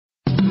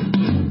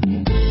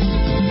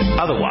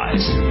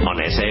Otherwise on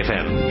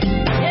SAFM.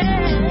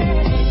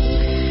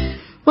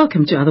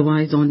 Welcome to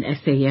Otherwise on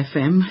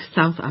SAFM,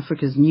 South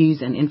Africa's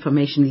news and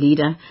information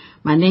leader.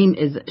 My name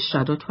is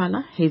Shado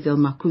Twala. Hazel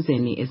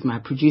Makuzeni is my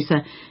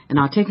producer, and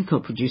our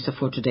technical producer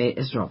for today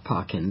is Rob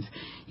Parkins.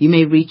 You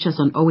may reach us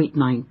on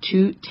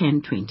 0892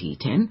 10 20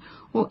 10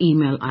 or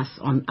email us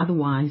on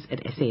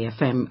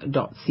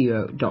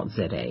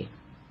otherwise@safm.co.za.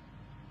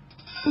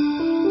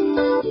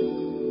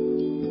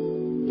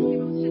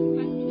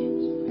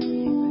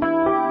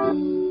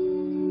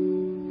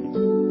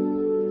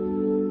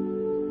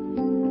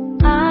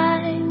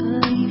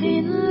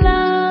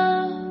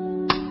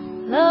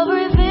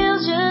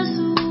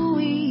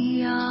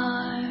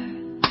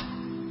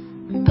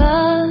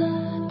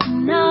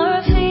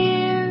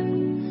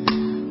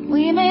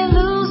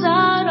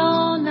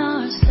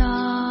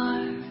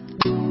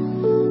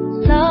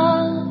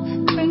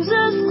 Love brings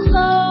us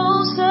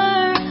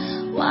closer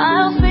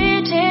while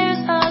fear takes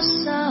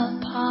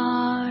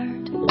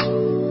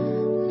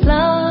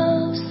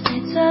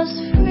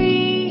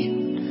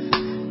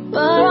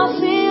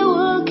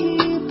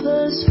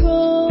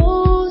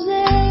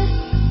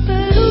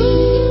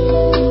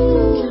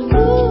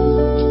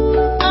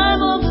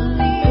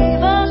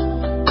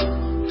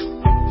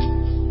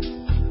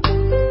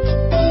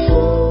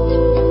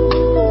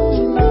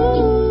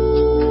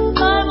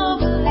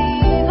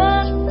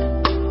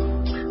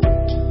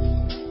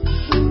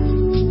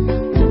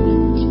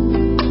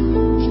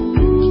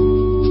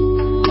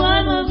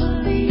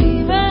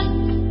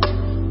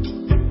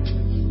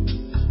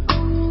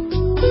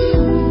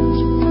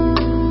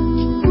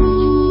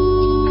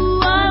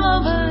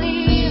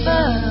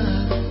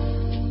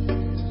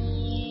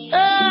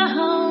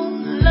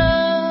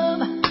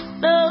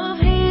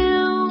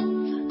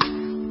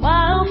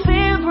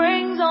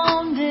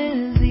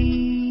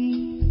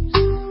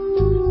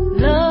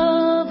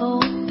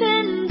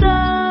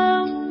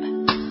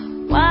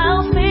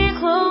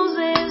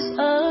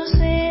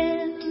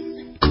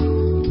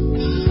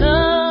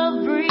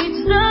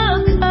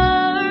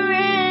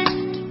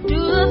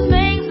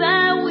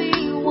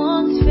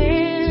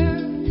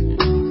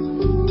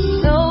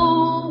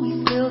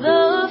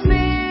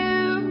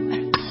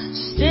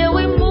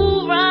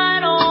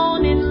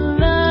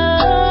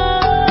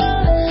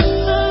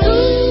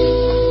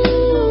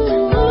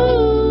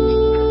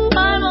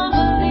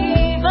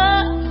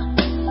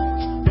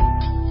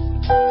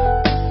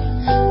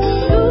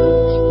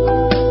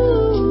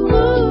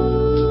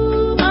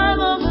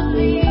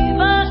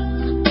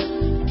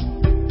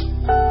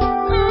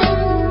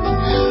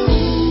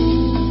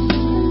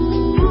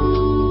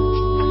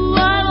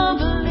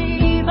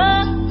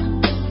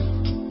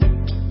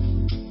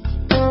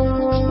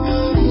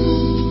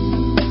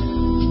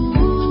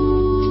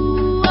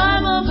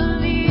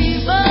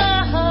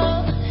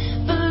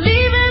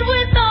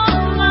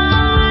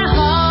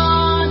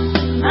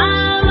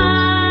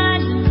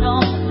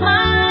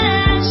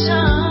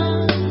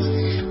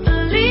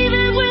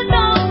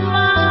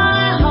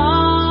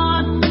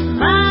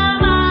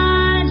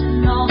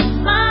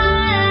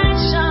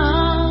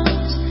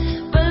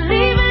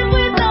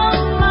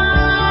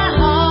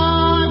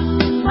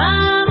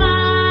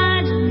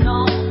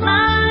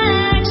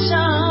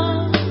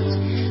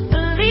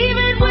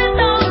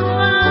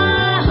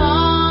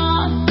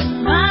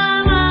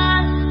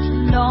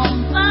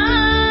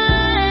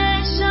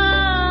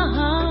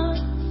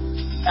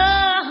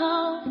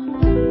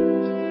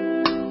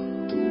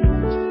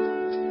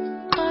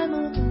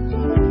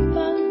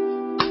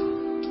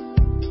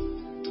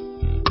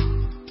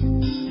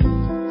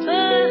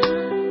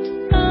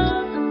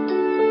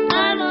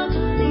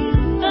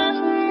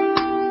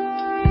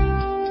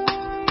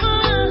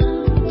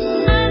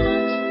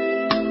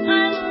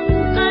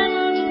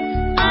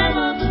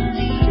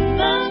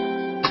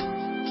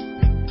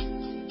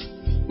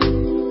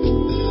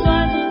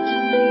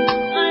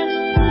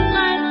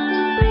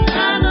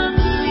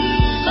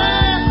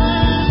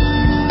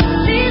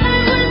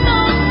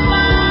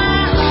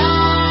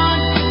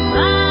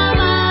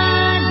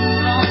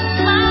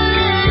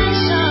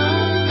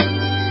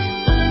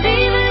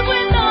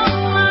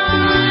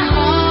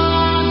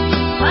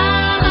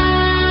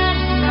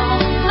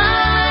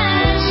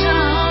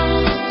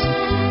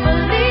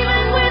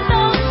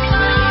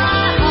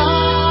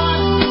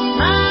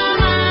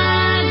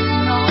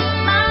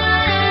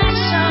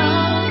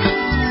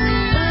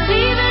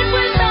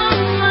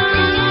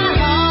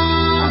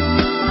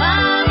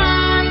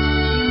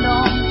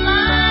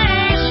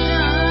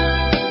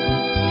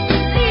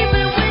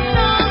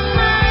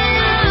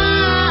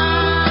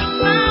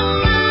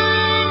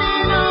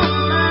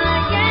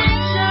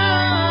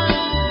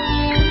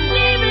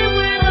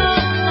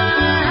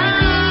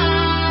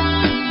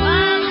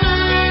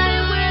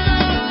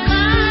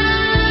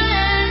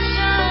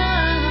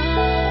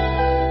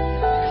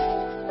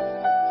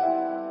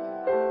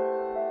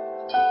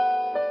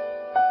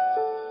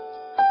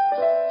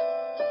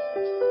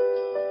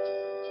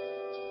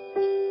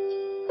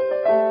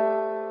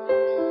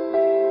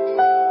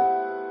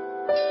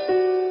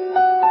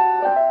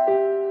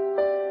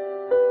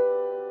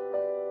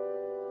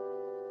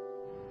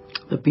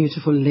The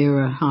beautiful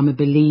Lyra, I'm a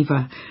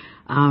Believer.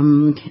 I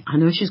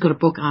know she's got a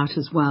book out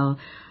as well,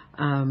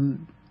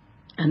 and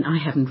I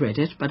haven't read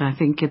it, but I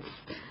think it's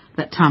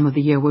that time of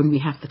the year when we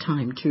have the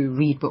time to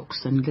read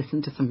books and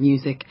listen to some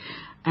music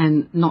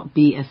and not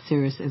be as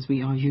serious as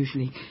we are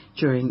usually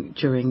during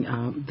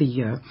the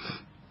year.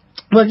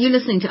 Well, you're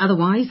listening to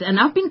Otherwise, and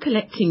I've been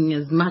collecting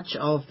as much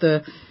of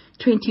the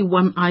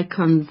 21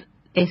 Icons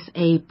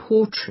SA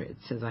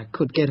portraits as I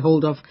could get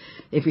hold of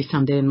every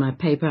Sunday in my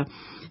paper.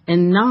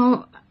 And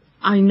now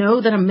I know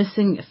that I'm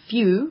missing a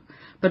few,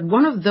 but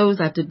one of those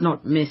I did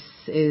not miss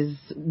is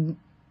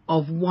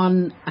of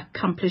one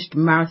accomplished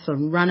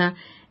marathon runner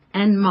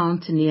and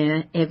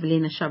mountaineer,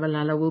 Evelina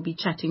Shabalala. We'll be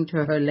chatting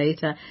to her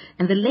later.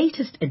 And the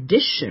latest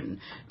addition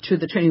to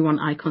the 21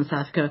 Icons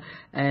South Africa,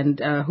 and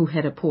who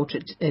had a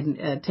portrait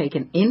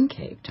taken in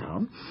Cape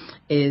Town,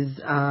 is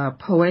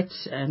poet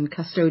and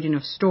custodian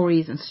of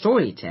stories and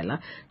storyteller,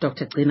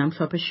 Dr. Gcina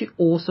Mhlophe. She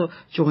also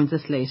joins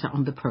us later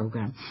on the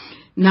program.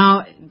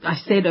 Now, I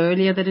said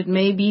earlier that it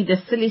may be the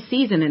silly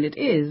season, and it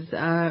is.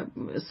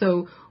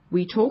 So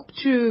we talked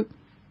to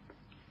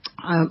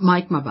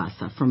Mike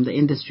Mabasa from the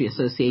Industry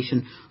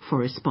Association for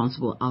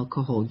Responsible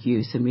Alcohol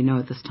Use. And we know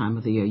at this time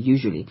of the year,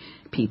 usually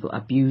people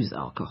abuse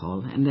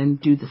alcohol and then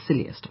do the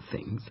silliest of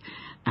things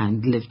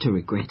and live to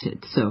regret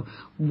it. So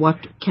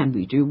what can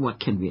we do?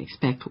 What can we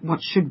expect?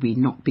 What should we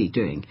not be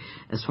doing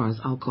as far as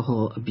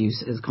alcohol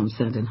abuse is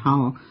concerned? And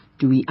how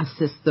do we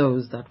assist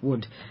those that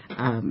would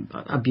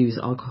abuse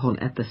alcohol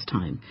at this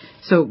time?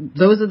 So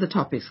those are the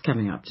topics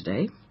coming up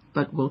today.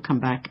 But we'll come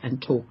back and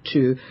talk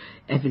to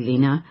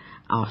Evelina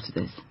after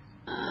this.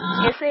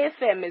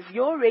 SAFM is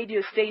your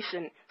radio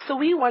station, so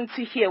we want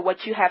to hear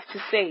what you have to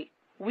say.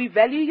 We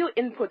value your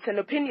inputs and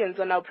opinions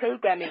on our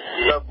programming.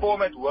 The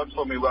format works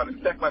for me well. In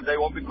fact, my day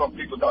won't be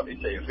complete without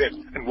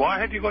SAFM. And why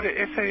have you got a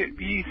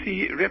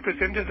SABC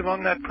representative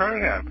on that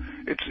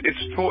program? It's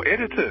for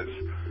editors,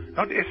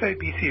 not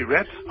SABC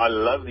reps. I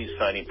love these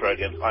signing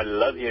programs. I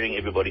love hearing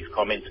everybody's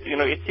comments.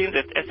 It seems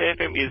that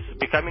SAFM is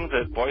becoming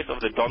the voice of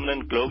the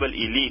dominant global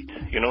elite,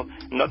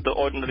 not the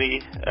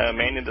ordinary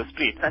man in the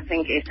street. I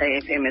think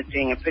SAFM is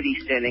doing a pretty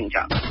sterling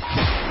job.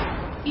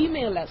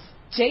 Email us,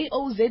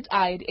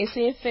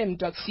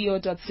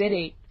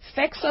 jozi@safm.co.za.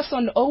 Fax us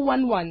on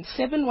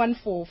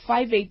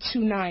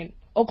 011-714-5829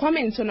 or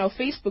comment on our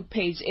Facebook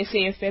page,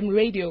 SAFM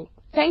Radio.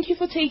 Thank you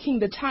for taking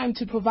the time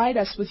to provide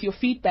us with your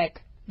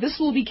feedback. This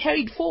will be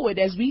carried forward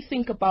as we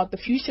think about the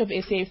future of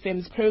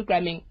SAFM's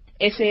programming.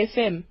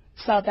 SAFM,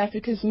 South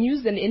Africa's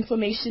news and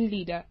information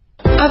leader.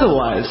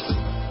 Otherwise,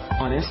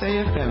 on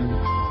SAFM.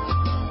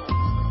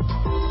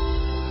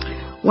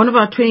 One of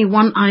our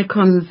 21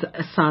 Icons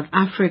South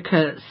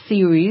Africa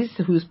series,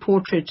 whose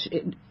portrait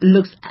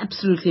looks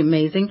absolutely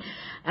amazing.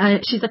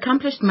 She's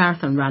accomplished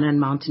marathon runner and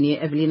mountaineer,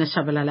 Evelina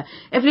Shabalala.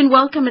 Evelyn,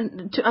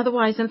 welcome to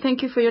Otherwise, and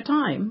thank you for your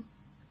time.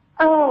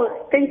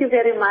 Oh, thank you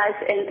very much,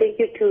 and thank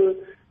you to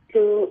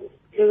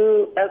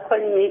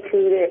calling me to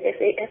the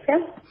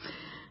SAFM.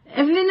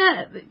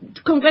 Evelina,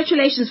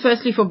 congratulations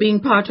firstly for being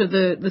part of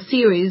the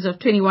series of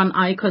 21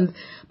 Icons.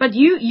 But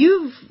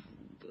you've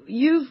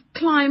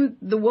climbed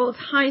the world's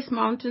highest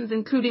mountains,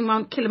 including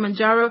Mount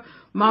Kilimanjaro,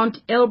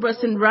 Mount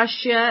Elbrus in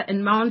Russia,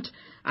 and Mount,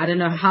 I don't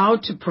know how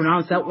to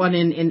pronounce that one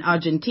in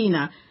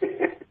Argentina.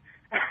 Yes.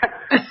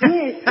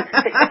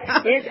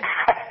 Yes.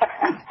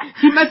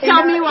 You must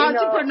tell me how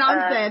to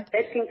pronounce that.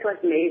 I think it was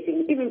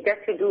amazing. Even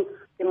just to do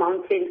the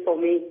mountain for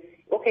me,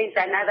 okay, it's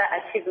another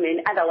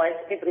achievement. Otherwise,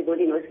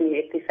 everybody knows me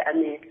as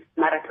I'm a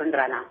marathon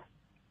runner.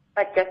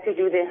 But just to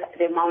do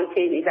the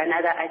mountain is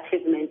another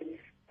achievement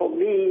for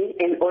me,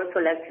 and also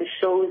like to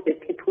show the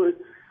people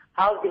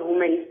how the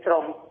woman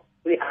strong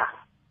we are.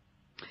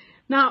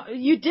 Now,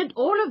 you did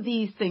all of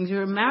these things.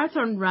 You're a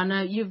marathon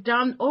runner. You've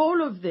done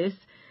all of this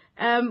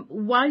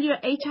while you're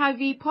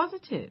HIV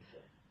positive.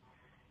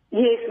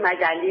 Yes, my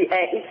darling.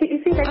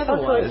 You see that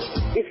also is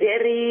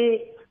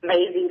very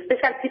amazing.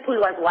 Special people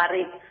was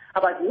worried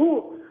about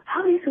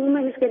how this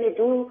woman is going to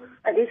do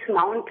these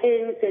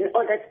mountains and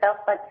all that stuff,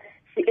 but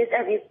she is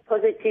HIV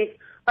positive.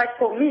 But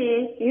for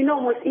me, if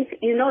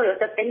you know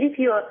yourself, and if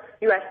you are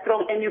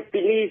strong and you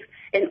believe,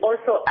 and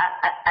also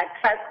I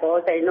trust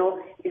God, I know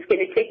it's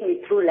going to take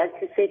me through, like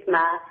you said,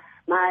 my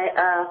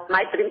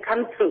dream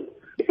come true.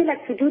 You see,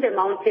 like to do the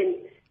mountain,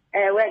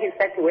 where I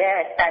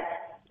start.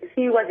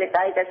 He was a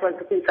guy that was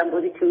looking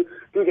somebody to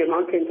do the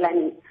mountain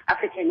climbing,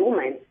 African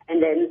woman,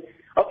 and then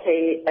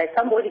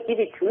somebody give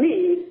it to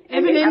me.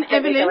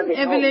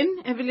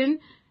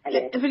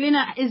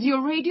 Evelina, is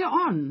your radio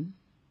on?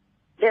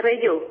 The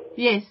radio?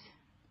 Yes.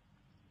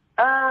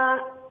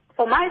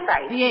 For my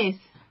side? Yes.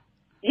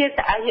 Yes,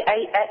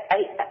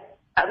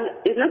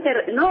 it's not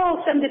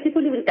some the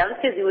people even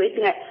downstairs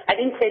waiting. I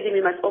didn't tell them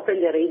we must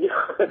open the radio.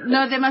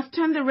 No, they must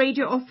turn the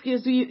radio off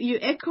because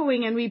you're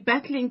echoing and we're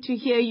battling to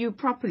hear you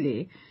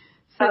properly.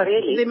 So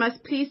really? They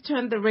must please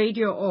turn the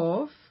radio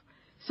off.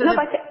 But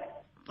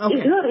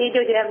there's no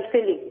radio there.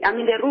 I'm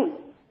in the room.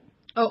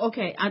 Oh,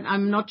 okay.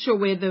 I'm not sure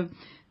where the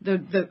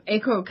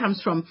echo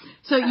comes from.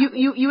 So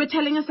you were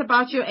telling us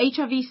about your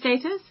HIV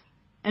status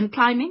and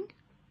climbing?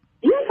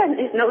 Yes,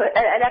 question is,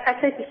 like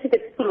I said, you see, the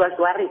people was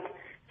worried.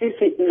 Since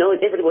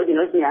everybody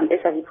knows me, I'm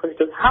HIV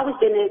positive. How are we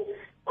going to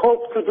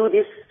cope to do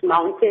this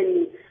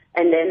mountain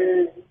and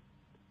then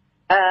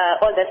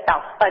all that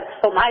stuff? But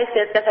for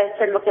myself, that I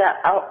said, okay,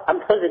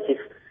 I'm positive.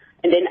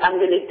 And then I'm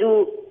going to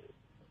do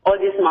all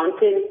this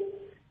mountain.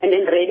 And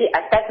then ready,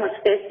 I start my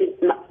first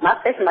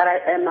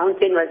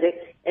mountain was a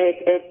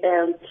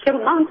Shiro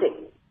Mountain,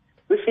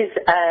 which is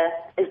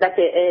like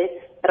a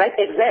right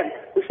exam,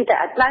 which is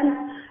a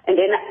plan. And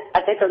then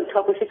I get on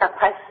top, which is a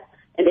pass.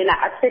 And then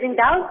I sitting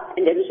down,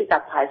 and then which is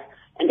a pass.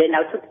 And then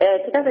I took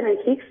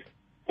 2006,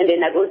 and then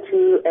I go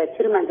to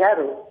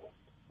Kilimanjaro.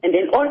 And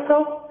then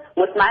also,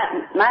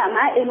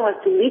 my aim was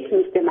to meet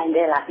Mr.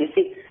 Mandela, you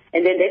see.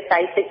 And then that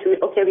guy said to me,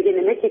 okay, we're going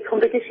to make a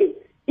competition.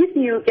 If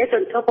you get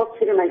on top of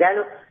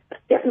Kilimanjaro,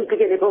 definitely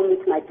going to go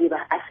meet my diva.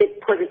 I said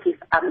positive.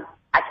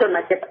 I told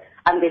myself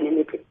I'm going to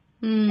meet him.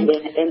 And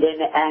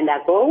I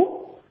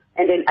go,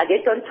 and then I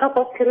get on top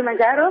of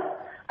Kilimanjaro.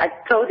 I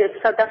throw the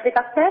South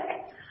Africa flag,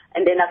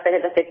 and then after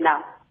that I said,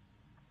 now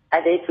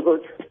I need to go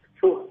to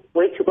go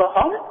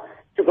home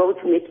to go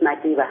to meet my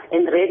diva.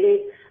 And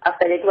really,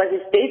 after that was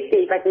his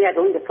birthday, but we are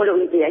going the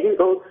following day. I didn't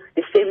go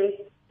the same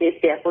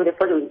birthday. I go the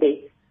following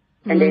day,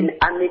 and then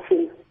our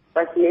meeting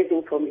was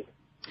amazing for me.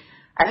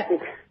 I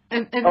think.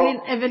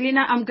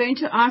 Evelina, I'm going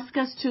to ask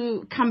us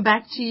to come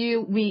back to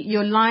you.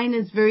 Your line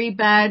is very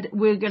bad.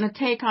 We're going to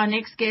take our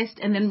next guest,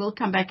 and then we'll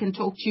come back and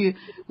talk to you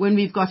when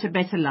we've got a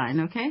better line,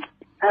 okay?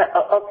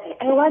 Okay.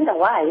 I wonder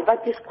why,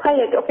 but it's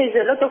quiet. Okay,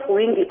 there's a lot of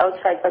wind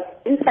outside,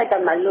 but inside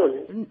I'm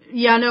alone.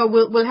 Yeah, no,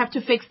 we'll have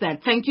to fix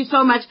that. Thank you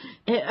so much.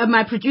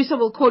 My producer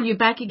will call you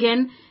back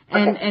again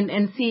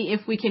and see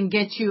if we can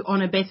get you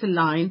on a better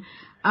line.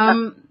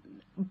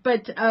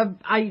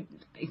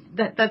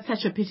 That's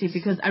such a pity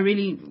because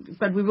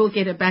but we will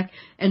get it back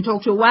and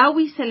talk to her. While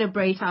we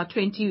celebrate our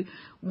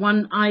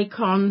 21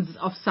 icons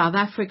of South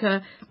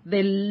Africa,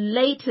 the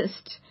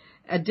latest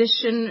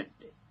edition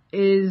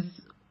is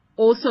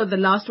also the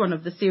last one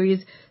of the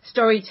series,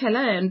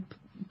 storyteller and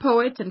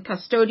poet and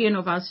custodian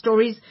of our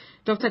stories,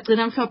 Dr.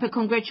 Gcina Mhlophe.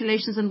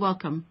 Congratulations and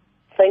welcome.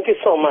 Thank you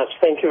so much.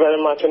 Thank you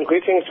very much. And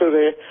greetings to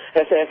the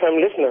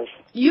SAFM listeners.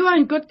 You are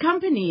in good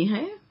company,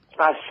 hey?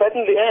 I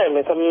certainly am.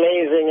 It's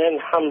amazing and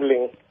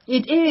humbling.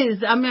 It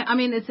is. I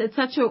mean, it's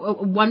such a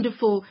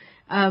wonderful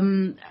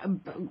kind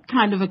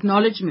of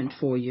acknowledgement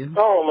for you.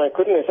 Oh my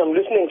goodness! I'm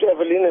listening to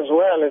Evelyn as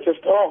well. It's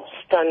just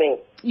stunning.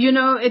 You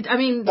know,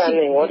 stunning.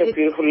 What a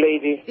beautiful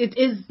lady. It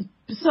is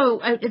so.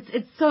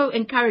 It's so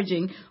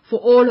encouraging for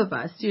all of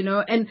us. You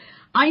know, and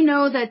I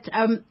know that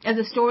as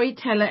a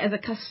storyteller, as a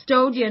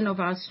custodian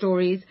of our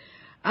stories.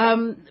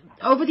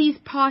 Over these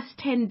past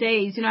 10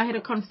 days, you know, I had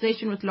a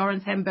conversation with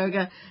Lawrence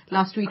Hamburger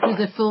last week, who's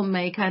a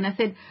filmmaker, and I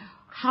said,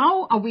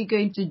 how are we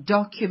going to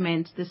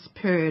document this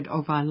period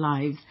of our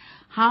lives?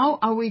 How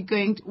are we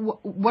going to,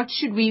 what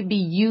should we be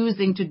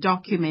using to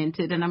document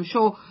it? And I'm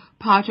sure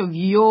part of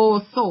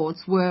your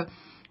thoughts were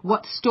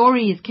what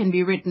stories can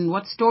be written,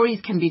 what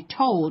stories can be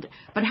told,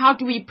 but how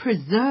do we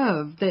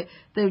preserve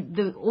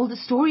all the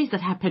stories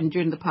that happened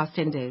during the past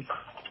 10 days?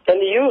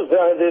 And use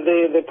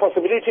the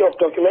possibility of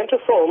documentary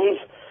films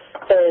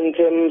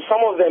and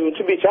some of them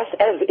to be just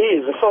as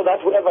is, so that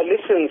whoever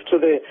listens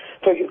to the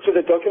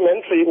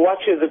documentary,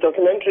 watches the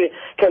documentary,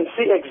 can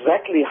see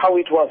exactly how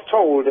it was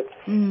told.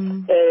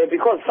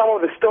 Because some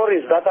of the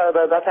stories that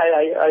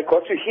I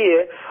got to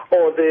hear,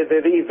 or the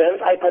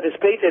events I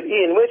participated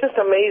in, were just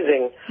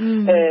amazing.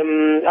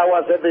 I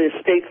was at the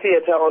State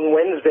Theatre on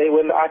Wednesday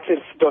when the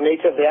artists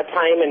donated their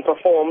time and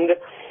performed.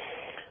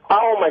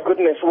 Oh my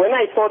goodness, when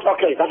I thought,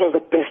 okay, that was the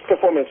best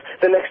performance,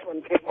 the next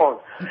one came on.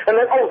 And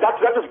then,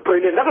 that was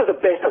brilliant, that was the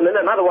best, and then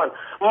another one.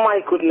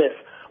 My goodness,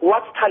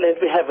 what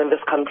talent we have in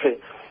this country.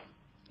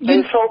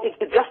 And so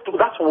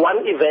that's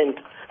one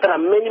event. There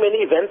are many,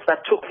 many events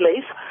that took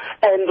place,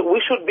 and we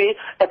should be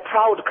a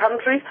proud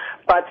country,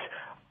 but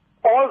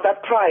all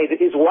that pride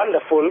is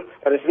wonderful,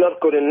 but it's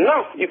not good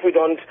enough if we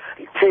don't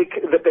take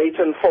the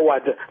baton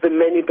forward, the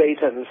many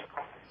batons.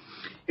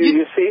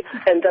 You see?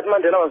 And that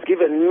Mandela was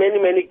given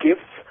many, many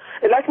gifts,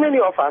 like many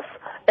of us,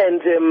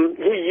 and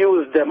he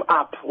used them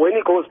up. When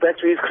he goes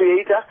back to his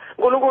creator,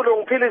 I've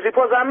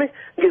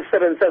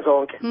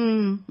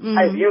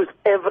used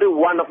every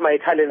one of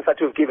my talents that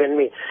you've given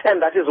me,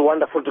 and that is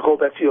wonderful to go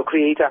back to your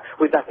creator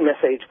with that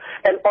message.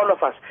 And all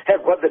of us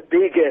have got the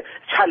big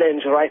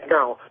challenge right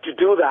now to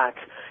do that.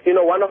 You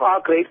know, one of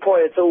our great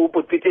poets,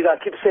 Uputpitida,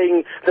 keeps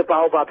saying the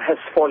baobab has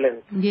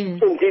fallen.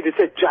 Yes. Indeed,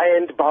 it's a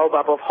giant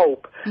baobab of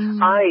hope.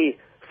 I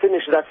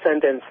finish that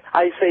sentence.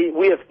 I say,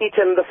 we have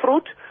eaten the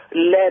fruit.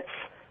 Let's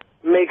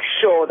make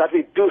sure that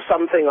we do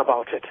something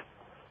about it.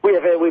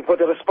 We've got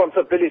a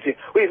responsibility.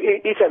 We've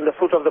eaten the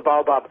fruit of the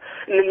baobab.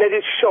 Let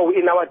it show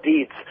in our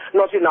deeds,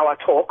 not in our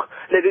talk.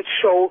 Let it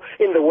show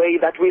in the way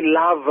that we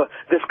love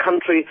this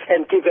country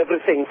and give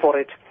everything for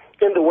it.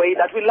 In the way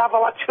that we love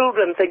our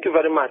children. Thank you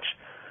very much.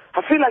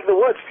 I feel like the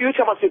word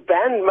future must be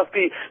banned, must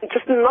be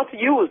just not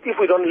used if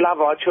we don't love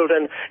our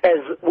children,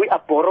 as we are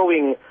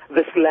borrowing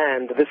this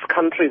land, this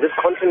country, this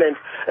continent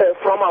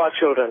from our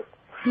children.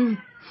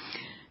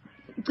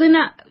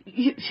 Glina,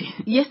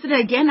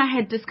 yesterday again I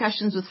had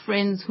discussions with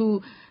friends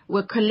who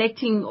were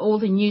collecting all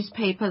the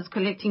newspapers,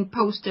 collecting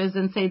posters,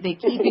 and say they're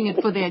keeping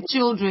it for their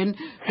children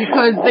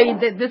because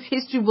this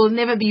history will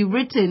never be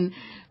written.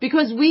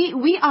 Because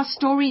we are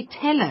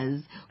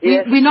storytellers.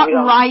 Yes, we're not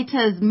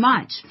writers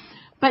much.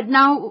 But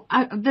now,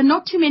 there are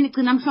not too many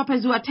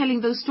Glinamhlophas who are telling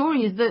those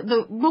stories.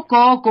 The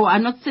Bogogo are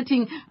not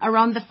sitting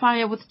around the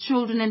fire with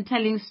children and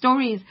telling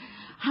stories.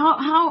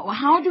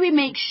 How do we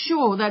make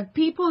sure that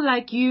people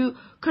like you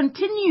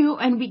continue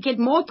and we get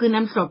more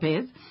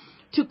Glinamhlophes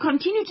to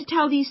continue to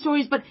tell these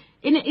stories, but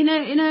in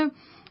a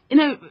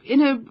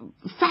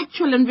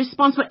factual and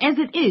responsible as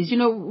it is,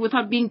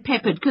 without being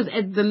peppered? Because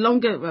the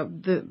longer,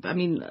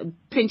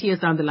 20 years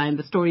down the line,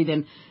 the story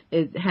then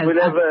has...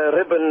 We'll have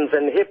ribbons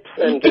and hips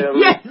and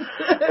yes.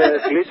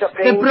 Glitter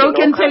paint. The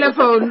broken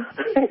telephone.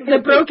 The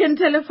broken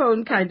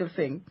telephone kind of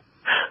thing.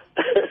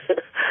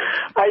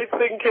 I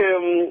think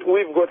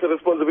we've got a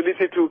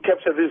responsibility to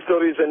capture these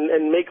stories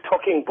and make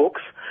talking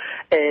books,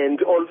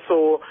 and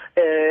also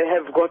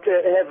have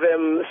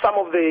some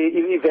of the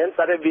events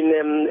that have been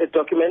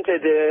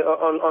documented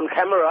on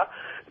camera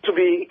to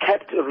be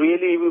kept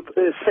really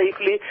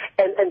safely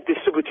and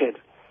distributed,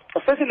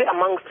 especially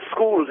amongst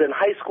schools and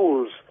high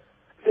schools.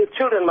 The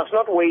children must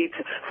not wait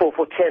for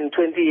 10,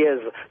 20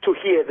 years to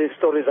hear these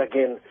stories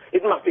again.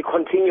 It must be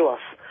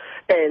continuous.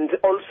 And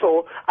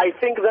also, I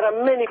think there are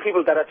many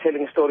people that are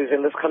telling stories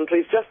in this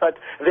country. It's just that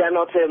they are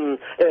not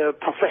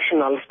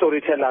professional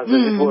storytellers,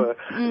 as it were.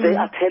 They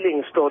are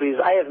telling stories.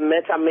 I have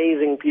met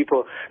amazing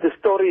people. The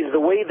stories,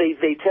 the way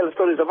they tell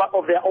stories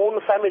of their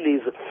own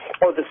families,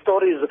 or the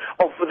stories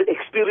of the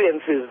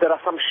experiences. There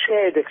are some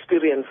shared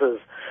experiences.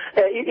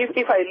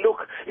 If I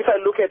look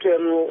at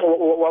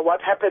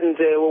what happened,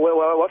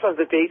 what was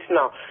the date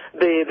now?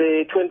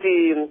 The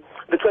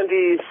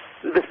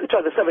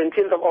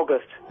 17th of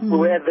August. We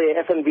were at the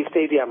FNB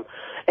Stadium,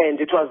 and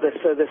it was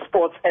the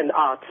sports and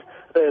art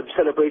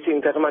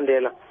celebrating Tata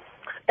Mandela.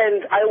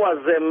 And I was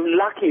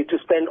lucky to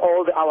spend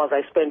all the hours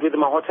I spent with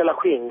my Mahotela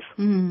Queens.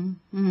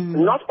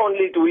 Not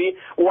only do we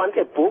want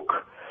a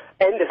book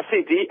and a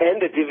CD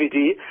and a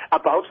DVD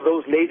about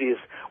those ladies,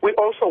 we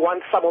also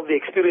want some of the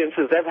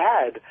experiences they've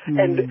had.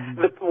 And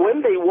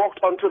when they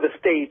walked onto the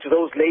stage,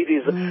 those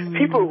ladies,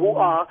 people who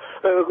are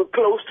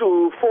close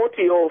to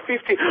 40 or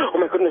 50, oh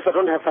my goodness, I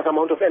don't have that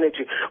amount of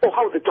energy. Oh,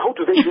 how do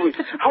they do it?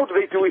 How do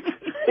they do it?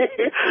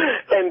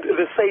 And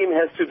the same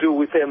has to do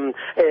with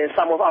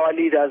some of our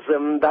leaders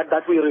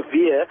that we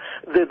revere.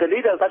 The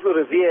leaders that we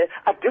revere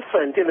are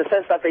different in the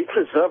sense that they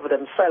preserve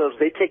themselves,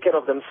 they take care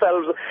of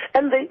themselves,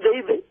 and they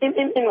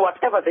in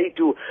whatever they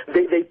do,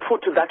 they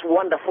put that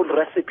wonderful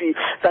recipe,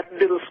 that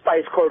little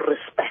spice called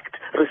respect.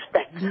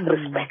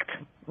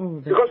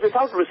 Because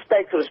without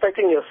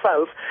respecting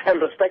yourself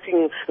and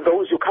respecting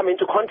those you come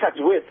into contact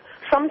with,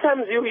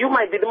 sometimes you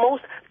might be the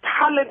most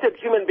talented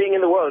human being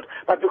in the world,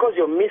 but because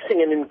you're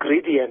missing an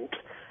ingredient,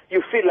 you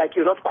feel like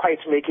you're not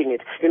quite making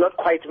it.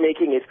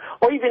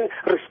 Or even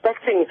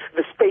respecting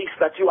the space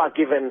that you are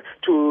given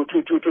to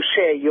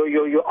share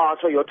your art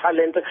or your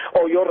talent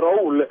or your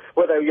role,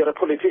 whether you're a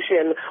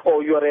politician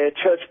or you're a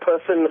church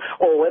person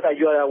or whether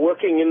you are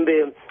working in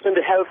the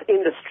health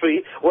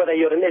industry, whether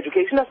you're in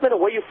education. Doesn't matter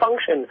where you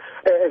function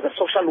as a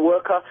social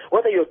worker,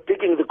 whether you're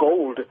digging the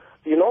gold,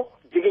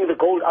 digging the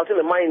gold out of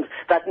the mines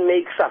that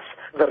makes us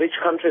the rich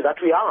country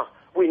that we are.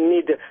 We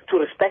need to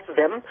respect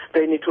them.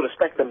 They need to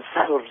respect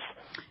themselves.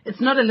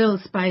 It's not a little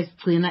spice,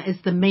 Glina.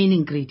 It's the main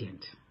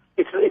ingredient.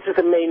 It's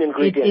the main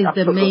ingredient. It is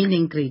absolutely. The main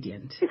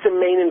ingredient. It's the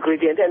main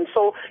ingredient. And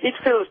so it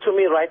feels to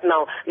me right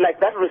now like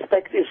that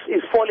respect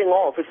is falling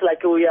off. It's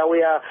like we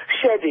are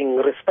shedding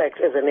respect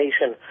as a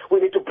nation.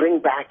 We need to bring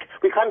back.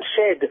 We can't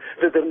shed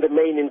the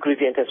main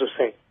ingredient, as you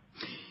say.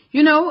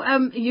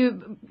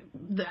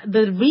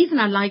 The reason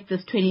I like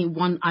this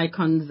 21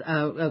 Icons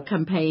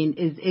campaign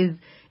is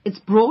it's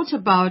brought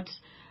about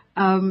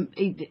the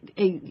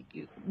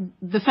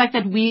fact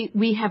that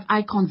we have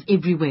icons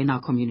everywhere in our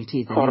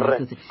communities.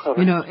 Correct.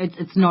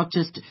 It's not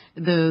just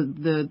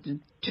the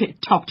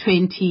top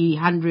 20,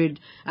 100,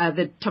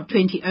 the top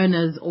 20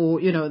 earners or,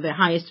 the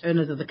highest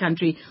earners of the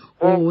country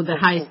or the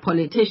highest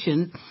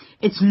politicians.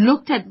 It's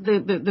looked at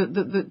the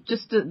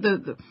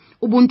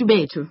Ubuntu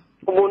Betu.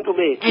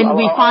 And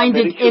we find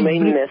it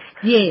humaneness.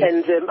 Yes.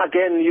 And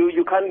again,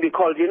 you can't be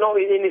called. In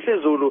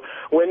isiZulu,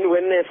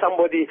 when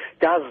somebody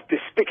does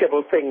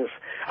despicable things,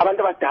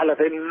 abantu abadala,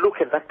 they look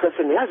at that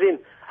person. Again,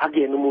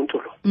 umuntu.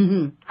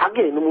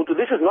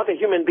 This is not a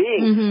human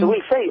being. They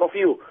will say of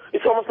you.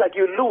 It's almost like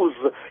you lose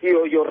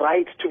your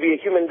right to be a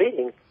human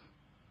being.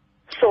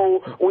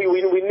 So we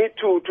need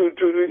to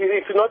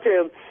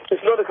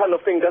it's not a kind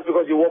of thing just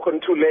because you walk on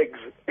two legs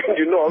and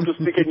you know how to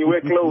speak and you wear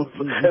clothes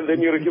and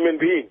then you're a human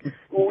being.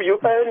 You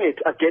earn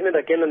it again and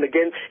again and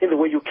again in the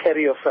way you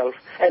carry yourself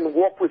and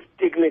walk with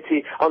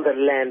dignity on the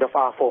land of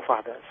our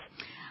forefathers.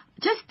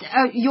 Just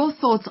your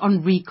thoughts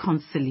on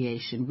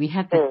reconciliation. We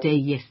had that day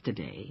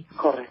yesterday.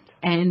 Correct.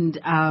 And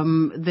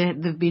there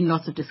have been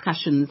lots of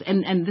discussions.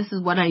 And this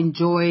is what I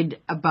enjoyed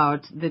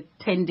about the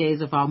 10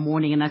 days of our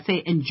mourning. And I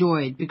say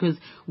enjoyed because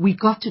we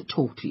got to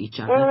talk to each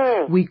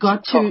other. We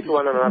got to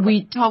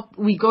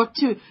we got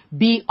to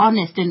be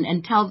honest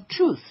and tell the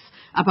truth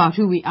about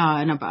who we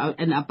are and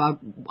about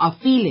our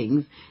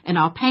feelings and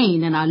our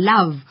pain and our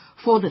love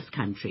for this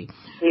country.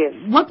 Yes.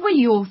 What were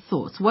your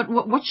thoughts?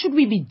 What should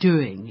we be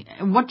doing?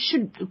 What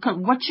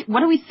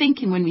are we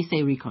thinking when we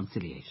say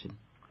reconciliation?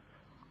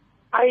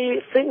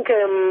 I think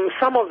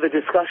some of the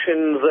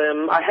discussions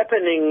are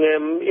happening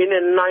in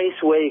a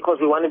nice way because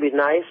we want to be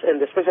nice,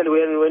 and especially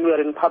when we are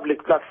in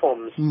public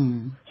platforms,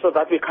 so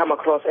that we come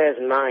across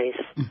as nice.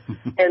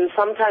 And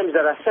sometimes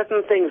there are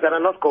certain things that are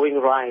not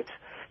going right,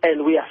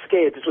 and we are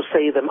scared to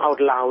say them out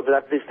loud,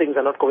 that these things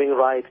are not going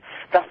right.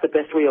 That's the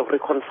best way of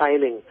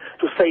reconciling,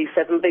 to say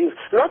certain things,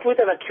 not with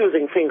an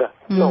accusing finger.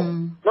 No,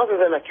 not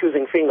with an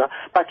accusing finger,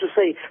 but to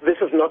say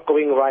this is not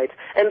going right.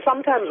 And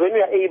sometimes when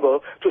we are able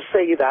to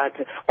say that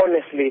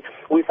honestly,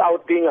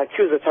 without being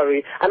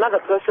accusatory, another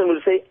person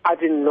will say, I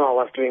didn't know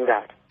I was doing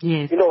that.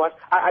 Yes. You know what?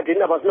 I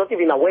was not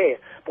even aware,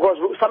 because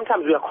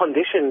sometimes we are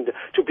conditioned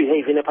to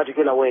behave in a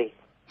particular way.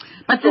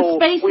 But so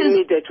spaces... we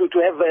need to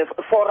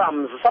have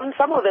forums.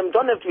 Some of them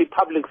don't have to be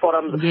public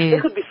forums. Yes. They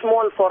could be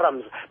small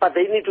forums, but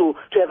they need to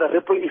have a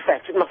ripple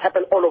effect. It must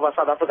happen all over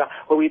South Africa,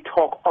 where we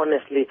talk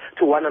honestly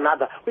to one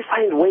another. We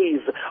find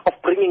ways of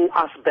bringing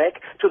us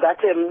back to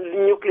that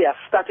nucleus,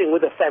 starting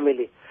with the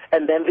family,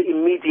 and then the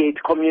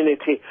immediate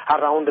community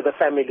around the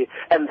family,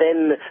 and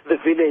then the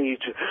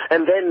village,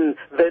 and then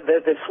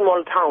the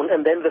small town,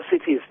 and then the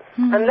cities.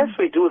 Unless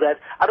we do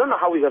that, I don't know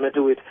how we're going to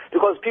do it,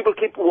 because people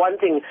keep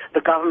wanting the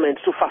government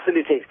to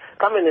facilitate.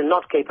 Government is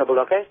not capable,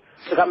 okay?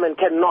 The government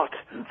cannot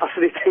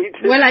facilitate.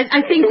 Well,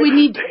 I think we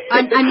need...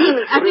 I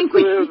think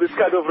we... This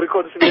kind of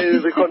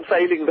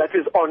reconciling that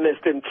is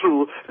honest and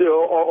true,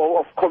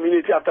 of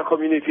community after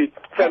community,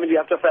 family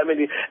after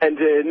family, and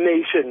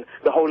nation,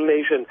 the whole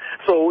nation.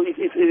 So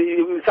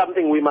it's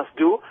something we must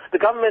do. The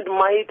government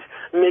might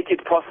make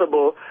it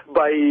possible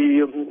by...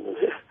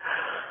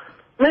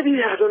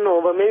 Maybe, I don't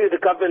know, but maybe the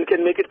government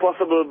can make it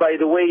possible by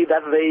the way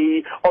that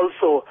they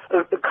also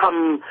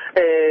come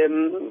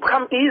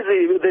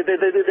easy.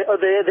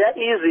 They're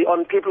easy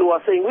on people who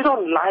are saying, we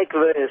don't like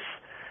this,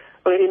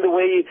 in the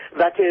way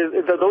that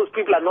those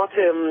people are not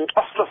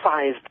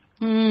ostracized.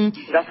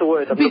 That's the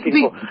word I'm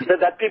looking for.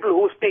 That people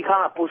who speak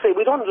up, who say,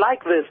 we don't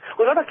like this.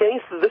 We're not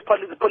against this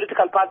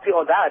political party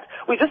or that.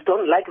 We just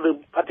don't like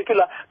the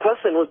particular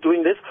person who's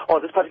doing this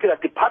or this particular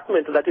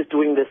department that is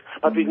doing this.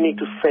 But we need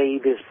to say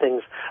these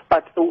things.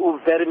 But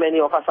very many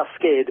of us are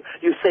scared.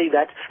 You say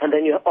that and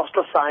then you're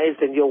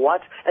ostracized and you're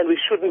what? And we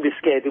shouldn't be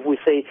scared if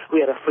we say we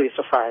are a free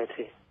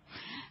society.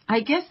 I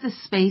guess the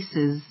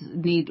spaces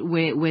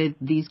where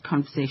these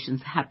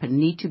conversations happen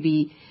need to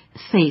be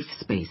safe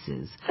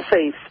spaces.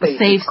 Safe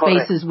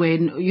spaces where,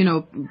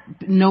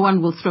 no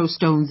one will throw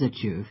stones at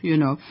you,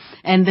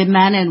 And the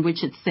manner in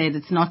which it's said,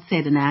 it's not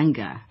said in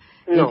anger.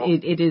 No.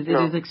 It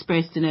is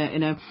expressed in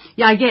a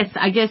I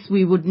guess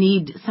we would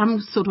need some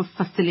sort of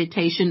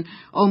facilitation,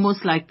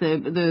 almost like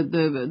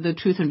the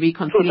truth and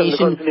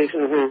reconciliation,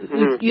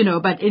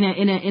 but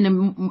in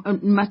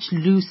a much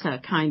looser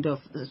kind of,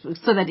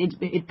 so that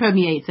it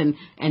permeates and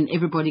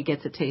everybody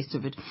gets a taste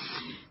of it.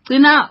 So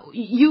now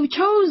you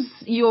chose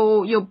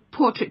your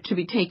portrait to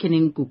be taken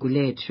in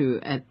Gugulethu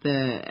at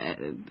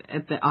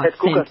the art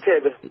center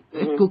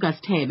at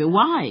Gugastebe.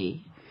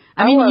 Why?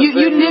 I mean, you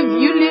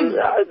live.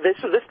 This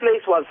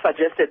place was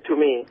suggested to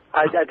me.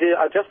 I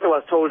just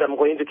was told I'm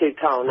going to Cape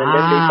Town, and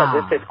then they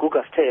suggested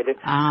Gugastebe.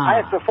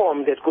 I have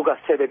performed at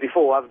Gugastebe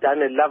before. I've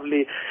done a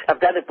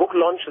book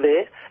launch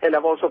there, and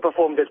I've also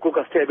performed at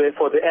Gugastebe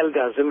for the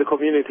elders in the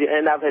community,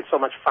 and I've had so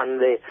much fun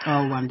there.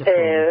 Oh, wonderful.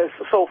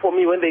 So for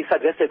me, when they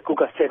suggested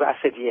Gugastebe, I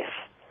said yes.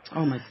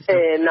 Oh, my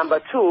sister. Number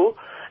two,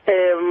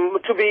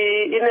 to be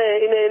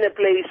in a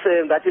place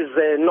that is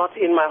not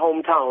in my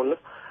hometown.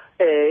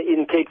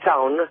 In Cape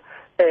Town.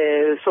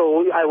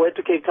 So I went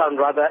to Cape Town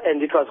rather,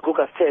 and it was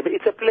Gugastebe.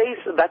 It's a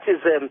place that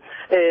is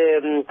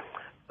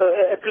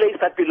a place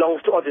that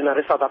belongs to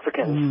ordinary South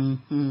Africans.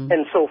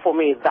 And so for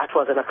me, that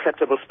was an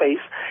acceptable space.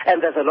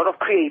 And there's a lot of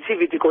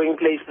creativity going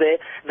place there.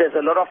 There's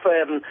a lot of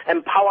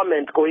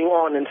empowerment going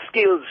on and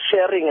skills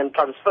sharing and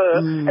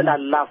transfer, and I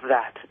love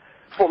that.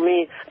 For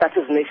me, that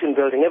is nation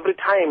building. Every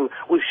time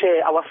we share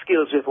our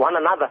skills with one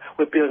another,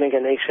 we're building a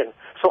nation.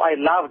 So I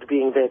loved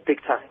being there big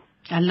time.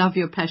 I love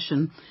your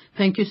passion.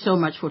 Thank you so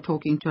much for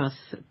talking to us,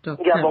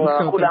 Dr.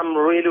 I'm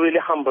really, really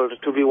humbled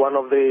to be one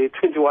of the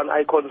 21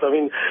 icons. I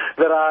mean,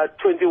 there are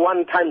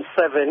 21 times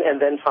 7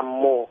 and then some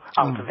more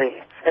out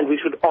there. And we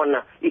should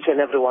honor each and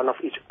every one of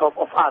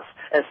us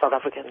as South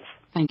Africans.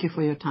 Thank you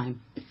for your time.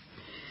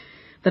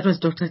 That was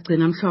Dr.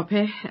 Gcina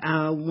Mhlophe,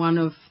 one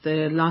of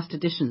the last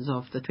editions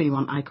of the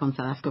 21 Icons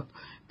South Africa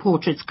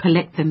portraits.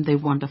 Collect them, they're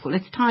wonderful.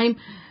 It's time.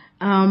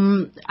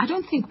 I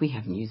don't think we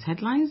have news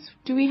headlines.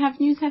 Do we have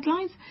news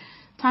headlines?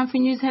 Time for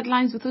news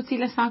headlines with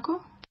Utsile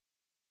Sako.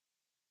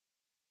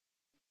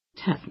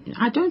 have.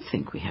 I don't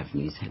think we have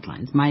news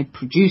headlines. My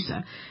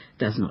producer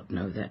does not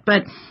know that.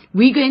 But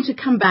we're going to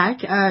come back,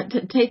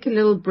 take a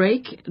little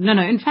break.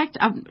 In fact,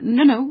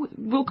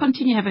 we'll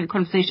continue having a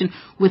conversation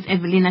with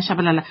Evelina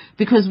Shabalala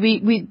because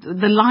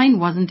the line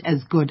wasn't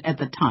as good at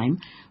the time,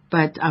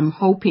 but I'm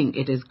hoping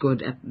it is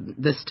good at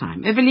this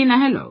time. Evelina,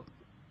 hello.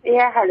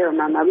 Yeah, hello,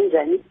 Mama.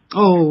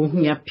 Oh,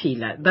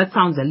 Nyaphila. That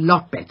sounds a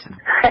lot better.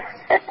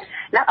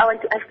 Now I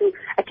want to ask you,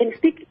 I can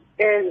speak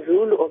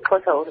Zulu or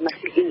Xhosa or must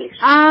speak English?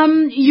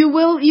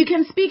 You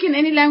can speak in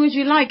any language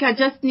you like. I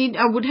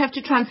would have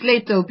to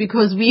translate though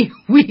because we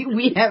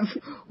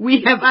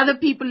have other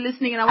people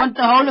listening and I want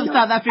the whole of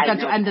South Africa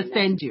to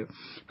understand you.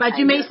 But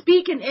you may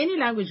speak in any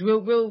language.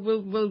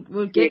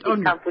 We'll get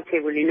on.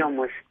 Comfortable, you know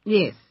most.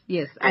 Yes,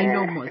 I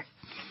know most.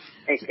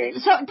 Okay.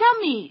 So tell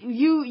me,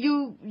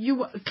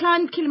 you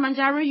climbed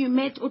Kilimanjaro, you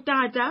met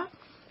Utata.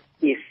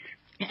 Yes.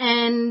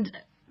 And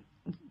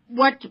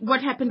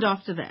what happened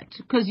after that?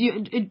 Because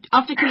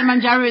after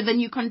Kilimanjaro, then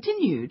you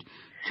continued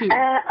to.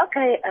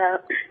 Okay.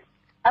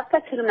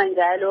 After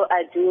Kilimanjaro,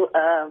 I do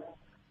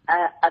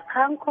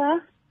Akankwa,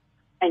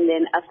 and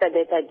then after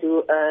that I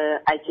do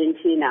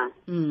Argentina.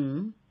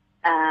 And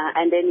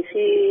then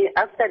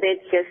after that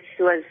just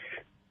was.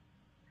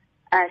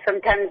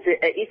 Sometimes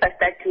if I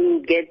start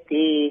to get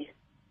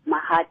my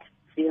heart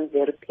feels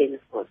very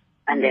painful.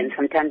 And then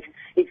sometimes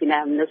even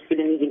I'm not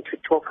feeling even to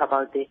talk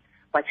about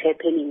what's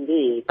happening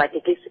there. But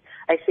at least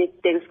I say,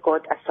 thanks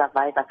God, I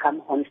survived. I come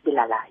home still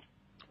alive.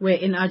 Where,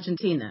 in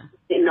Argentina?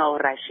 No,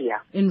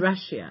 Russia. In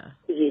Russia?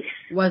 Yes.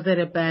 Was that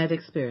a bad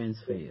experience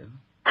for you?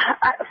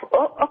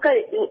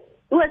 Okay. It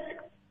was,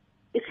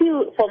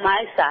 for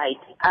my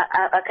side,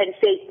 I can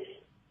say,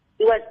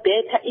 it was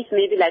better if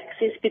maybe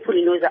since people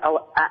know that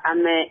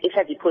I'm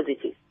HIV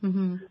positive,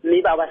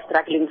 maybe I was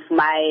struggling with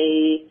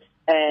my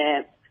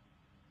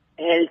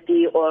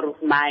healthy or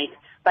mind,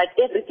 but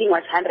everything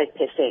was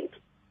 100%.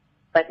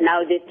 But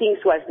now the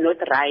things was not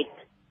right.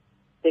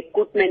 The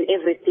equipment,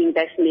 everything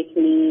that make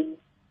me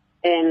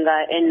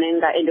anger, and then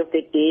at the end of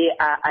the day,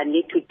 I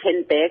need to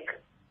turn back.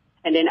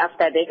 And then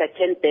after that, I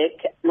turn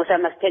back. I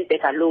must turn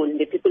back alone.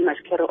 The people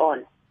must carry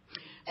on.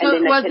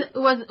 So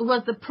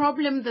was the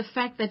problem the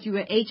fact that you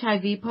were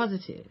HIV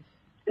positive?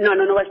 No.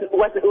 Was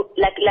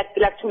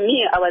like to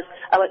me, I was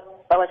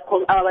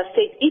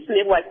said if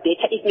maybe was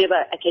better, if maybe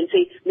I can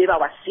say maybe I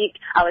was sick,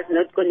 I was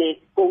not gonna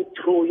go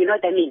through. You know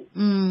what I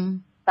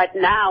mean? But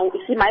now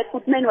you see, my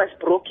equipment was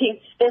broken.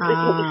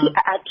 Everything. You see,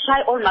 I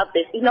try all my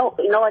best. You know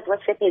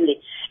what's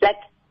happening. Like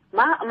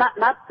my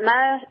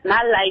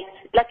light,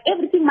 like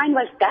everything. Mine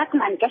was dark,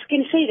 man. Just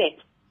can say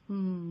that.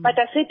 But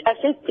I said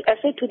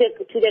to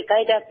the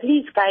guy that,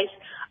 please guys,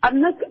 I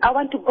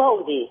want to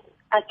go there.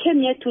 I came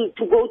here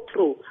to go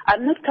through.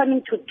 I'm not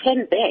coming to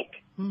turn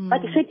back.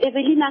 But he said,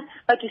 Evelina,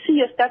 but you see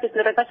your stuff is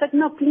not right. I said,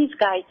 no, please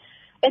guys.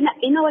 And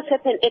you know what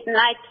happened at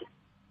night?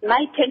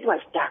 My tent was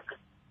dark.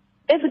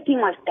 Everything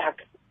was dark.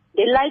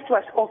 The light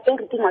was off.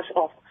 Everything was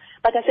off.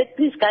 But I said,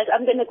 please guys,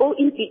 I'm going to go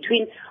in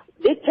between.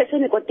 This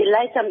person got the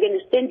lights. I'm going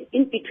to stand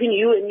in between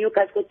you and you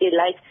guys got the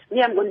lights.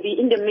 Me, I'm going to be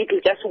in the middle,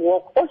 just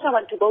walk. Also, I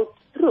want to go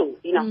through,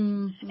 you know.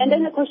 And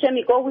then the question,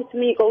 go with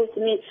me.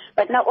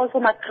 But now also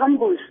my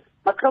crumbles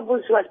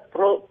was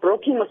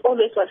broken, was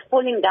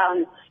falling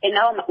down. And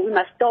now we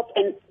must stop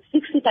and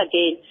fix it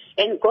again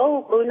and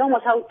go. You know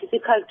how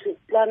difficult to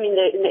climb in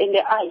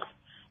the ice.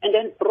 And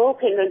then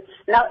broken. And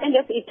now,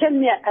 it tell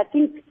me, I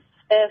think,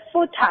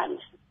 4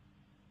 times.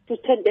 To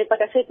turn back,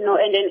 but I said no.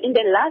 And then in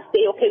the last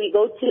day, okay, we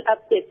go till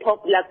up the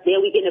top, like there,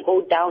 we're going to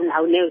go down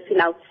now.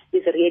 Now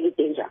it's really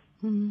danger.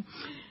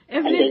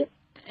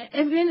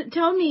 Evelyn,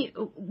 tell me,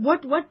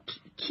 what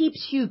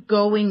keeps you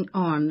going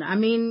on? I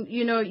mean,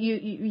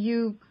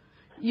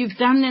 you've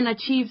done and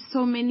achieved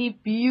so many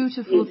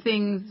beautiful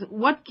things.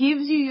 What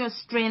gives you your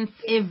strength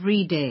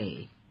every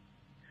day?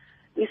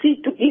 You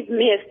see, to give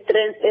me a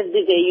strength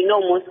every day,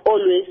 most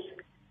always,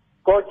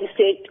 God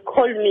said,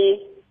 call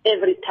me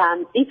every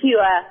time. If you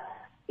are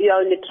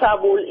in the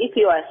trouble, if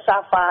you are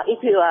suffer,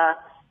 if you are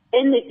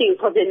anything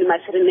problem, you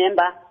must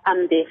remember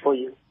I'm there for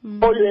you.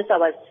 Always I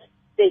was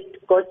said,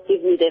 God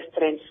give me the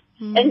strength.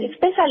 And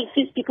especially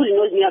since people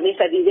knows me,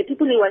 the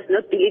people who was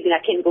not believing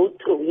I can go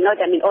through, you know what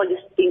I mean, all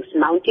these things,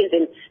 mountains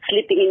and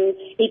sleeping in,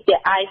 eat the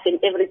ice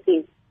and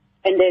everything.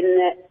 And then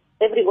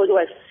everybody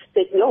was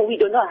said, no, we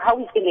don't know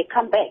how he's going to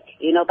come back,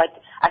 but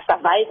I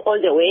survived all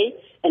the way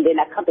and then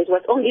I come back. It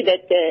was only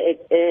that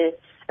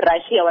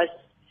Russia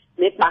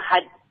made my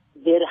heart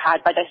very hard.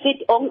 But I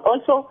said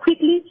also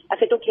quickly, I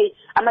said, okay,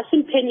 I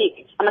mustn't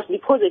panic. I must be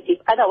positive.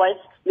 Otherwise,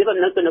 maybe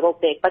I'm not going to go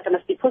back. But I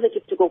must be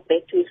positive to go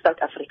back to South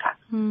Africa.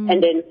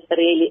 And then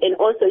really, and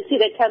also, you see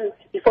that time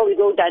before we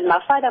go down, my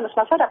father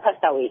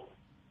passed away.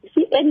 You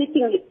see,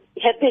 anything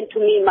happened to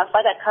me, my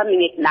father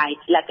coming at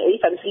night, like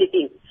if I'm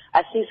sleeping,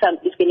 I see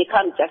it's going to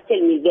come, just tell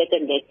me that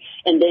and that.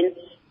 And then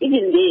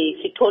even there,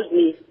 she told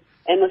me,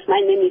 my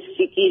name is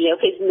Sigile.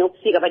 Okay, it's not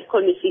Siga, but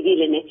call me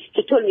Sigile.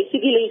 She told me,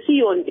 Sigile, you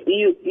see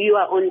you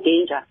are on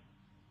danger.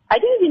 I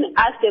didn't even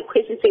ask the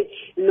question, say,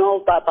 no,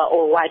 Baba,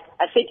 or what.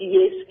 I said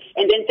yes.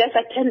 And then just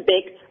I turned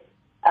back.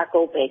 I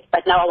go back.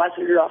 But now I was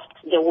lost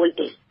the whole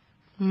day.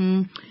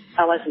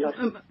 I was lost.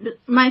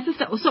 My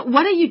sister, so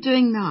what are you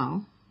doing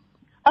now?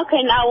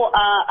 Okay, now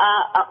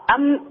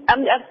I'm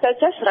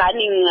just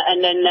running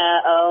and then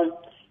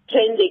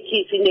train the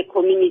kids in the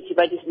community,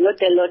 but it's not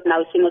a lot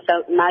now. Since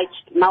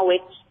my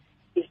work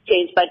is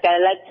changed, but I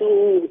like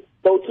to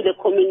go to the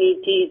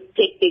community,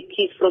 take the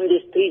kids from the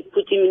street,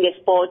 put them in the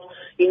sport.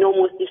 You know,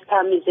 most this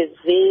time is a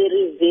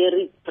very,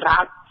 very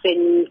drugs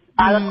and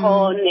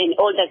alcohol and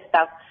all that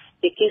stuff.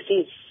 The kids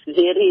is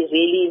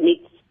really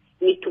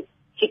need to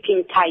keep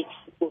him tight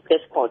with the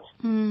sport.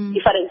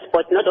 Different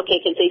sport. Not okay,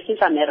 I can say since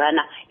I'm a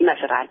runner, you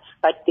must run.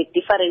 But the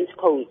different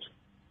coach.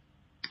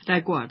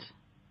 Like what?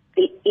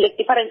 Like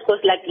different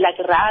sports like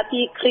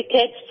rugby,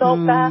 cricket,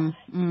 soccer,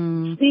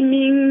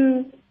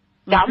 swimming,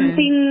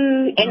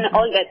 jumping, and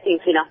all that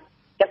things, you know.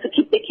 Just to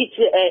keep the kids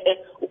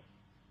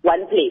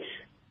one place.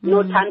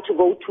 No time to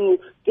go to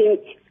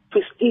think to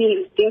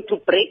steal, think to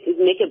break,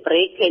 make a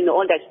break, and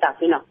all that stuff,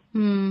 you know.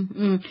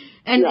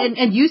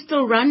 And you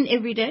still run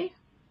every day?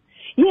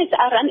 Yes,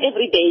 I run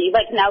every day.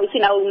 But now, we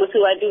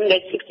are doing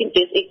that 16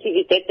 days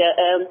activity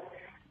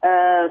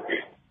at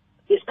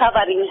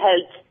Discovering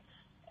Health,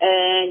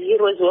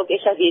 Heroes Walk,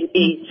 HIV and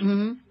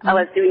AIDS. I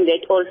was doing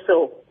that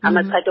also. I'm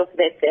a part of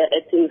that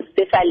thing,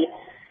 especially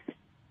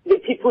the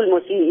people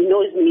mostly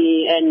knows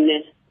me,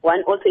 and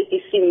one also if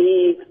you see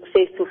me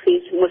face to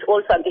face, must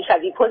also I'm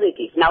HIV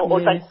positive. Now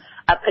also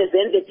I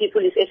present the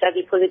people is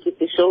HIV positive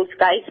to show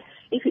guys,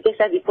 if you're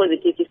HIV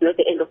positive, it's not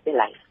the end of the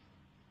life.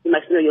 You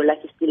must know your life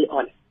is still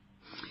on.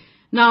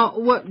 Now,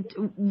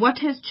 what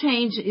has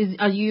changed?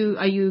 Are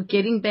you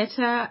getting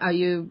better?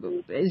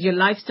 Is your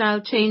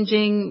lifestyle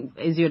changing?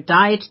 Is your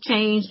diet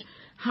changed?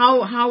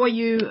 How are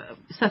you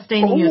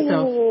sustaining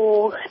yourself?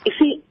 You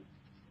see,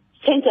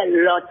 change a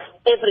lot.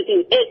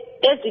 Everything,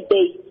 every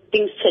day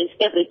things change.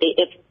 Every day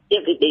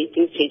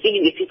things change.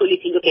 Even the people,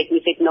 if you look at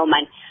me, say, "No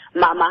man,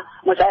 Mama,"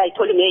 I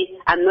told him, "Hey,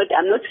 I'm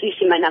not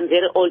sissy man. I'm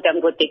very old. I'm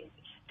a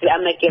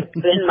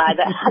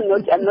grandmother.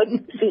 I'm not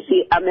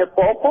sissy. I'm a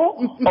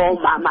popo or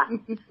mama."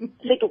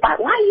 Say to why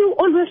are you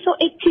always so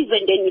active?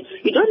 And then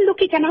you don't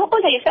look it. And how old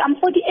are you? Say, I'm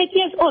 48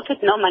 years old. Say,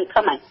 "No man,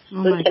 come on,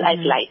 don't tell us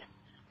lies."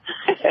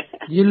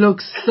 You look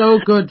so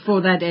good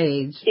for that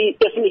age.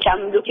 Definitely,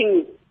 I'm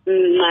looking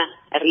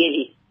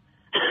really.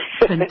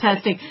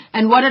 Fantastic.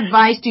 And what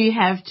advice do you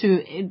have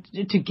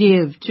to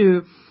give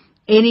to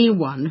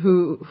anyone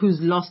who's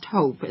lost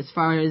hope as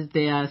far as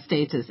their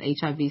status,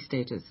 HIV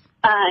status?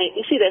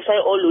 You see, that's why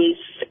I always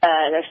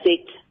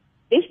said,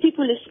 these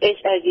people is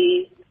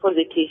HIV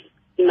positive.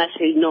 You must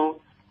say,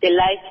 no, the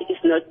life is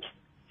not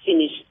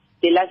finished.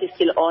 The life is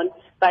still on,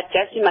 but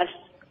just you must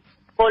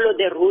follow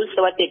the rules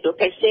of what the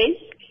doctor says,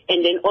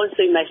 and then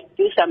also you must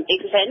do some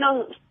exercise.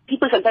 No,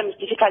 people sometimes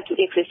it's difficult to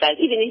exercise.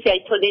 Even if I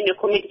told them in the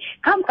community,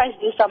 come guys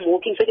do some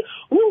walking. So they,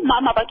 "Oh,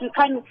 Mama, but we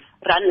can't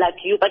run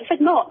like you." But I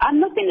said, no, I'm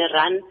not going to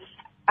run.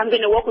 I'm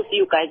going to walk with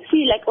you guys.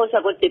 See, like also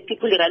about the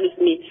people who run with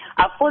me.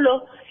 I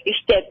follow his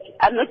step.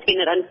 I'm not going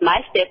to run with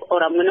my step,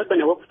 or I'm not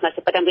going to walk with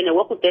myself, but I'm going to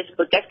walk with this.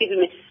 But just give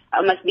me,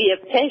 I must be a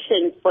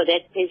patient for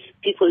that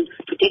people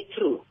to take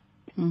through.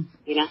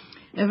 You know?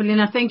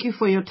 Evelina, thank you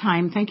for your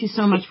time. Thank you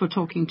so much for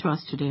talking to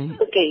us today.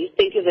 Okay,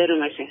 thank you very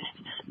much.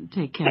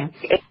 Take care.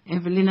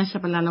 Evelina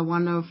Shabalala,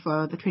 one of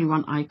the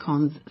 21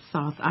 Icons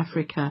South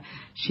Africa.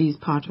 She's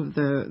part of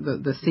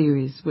the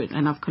series,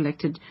 and I've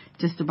collected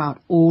just about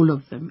all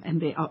of them,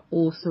 and they are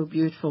all so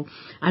beautiful.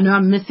 I know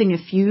I'm missing a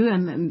few,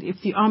 and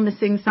if you are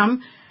missing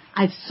some,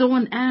 I saw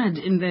an ad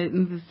in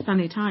the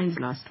Sunday Times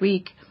last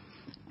week.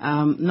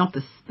 Not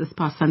this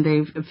past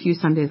Sunday, a few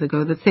Sundays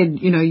ago, that said,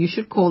 you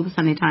should call the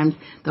Sunday Times.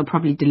 They'll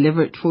probably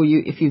deliver it for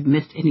you if you've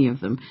missed any of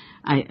them.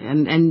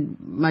 And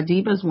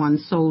Madiba's one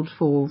sold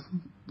for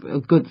a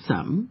good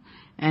sum,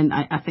 and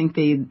I think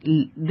they're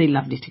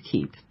lovely to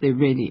keep. They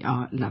really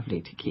are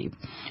lovely to keep.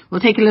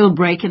 We'll take a little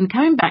break, and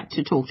coming back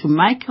to talk to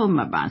Michael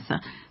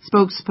Mabasa,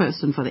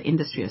 spokesperson for the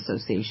Industry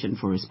Association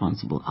for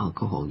Responsible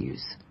Alcohol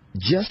Use.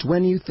 Just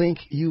when you think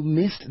you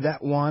missed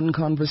that one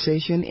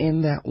conversation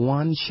in that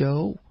one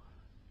show,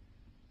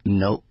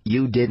 no,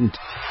 you didn't.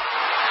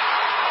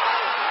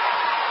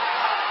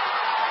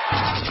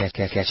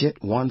 Catch it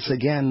once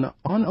again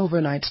on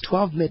overnights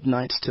 12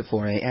 midnight to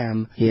 4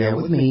 a.m. here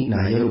with me,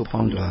 Nayelo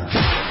Pondwa,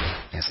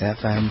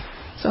 SFM,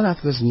 South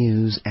Africa's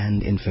news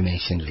and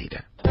information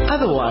leader.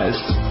 Otherwise,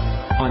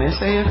 on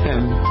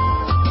SAFM.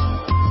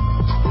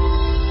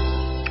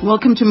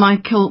 Welcome to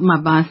Michael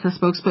Mabasa,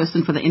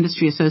 spokesperson for the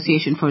Industry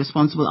Association for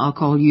Responsible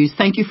Alcohol Use.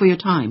 Thank you for your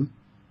time.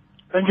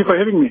 Thank you for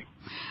having me.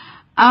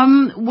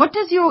 What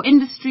does your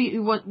industry,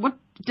 what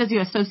does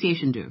your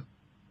association do?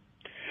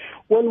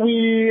 Well,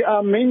 we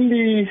are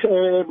mainly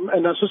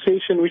an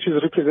association which is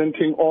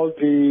representing all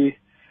the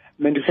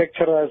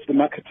manufacturers, the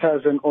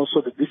marketers, and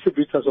also the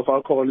distributors of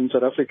alcohol in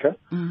South Africa,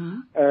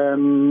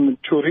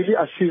 to really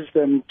assist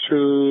them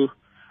to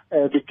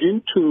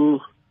begin to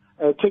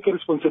take a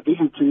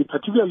responsibility,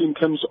 particularly in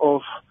terms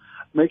of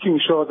making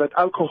sure that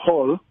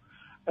alcohol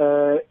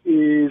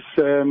is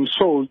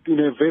sold in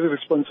a very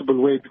responsible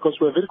way, because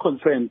we're very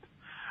concerned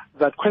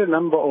that quite a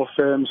number of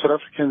South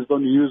Africans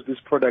don't use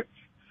these products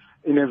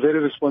in a very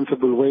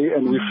responsible way,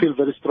 and we feel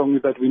very strongly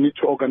that we need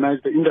to organize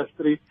the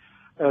industry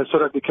so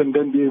that they can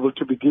then be able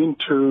to begin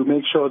to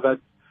make sure that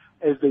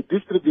as they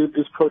distribute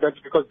these products,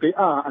 because they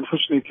are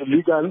unfortunately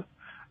legal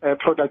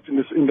products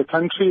in the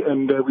country,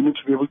 and we need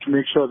to be able to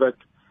make sure that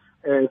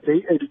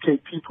they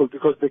educate people,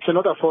 because they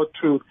cannot afford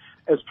to,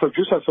 as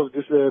producers of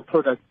this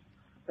product,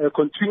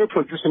 continue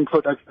producing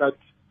products that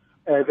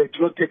they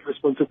do not take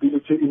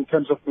responsibility in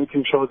terms of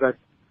making sure that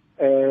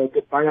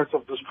the buyers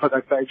of those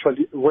products are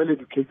actually well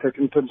educated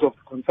in terms of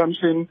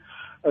consumption,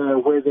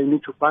 where they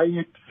need to buy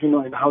it,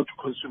 and how to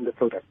consume the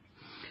product.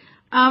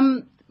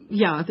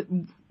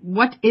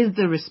 What is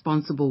the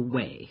responsible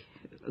way?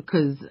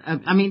 Because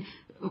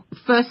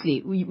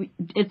firstly,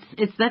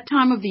 it's that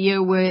time of the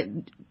year where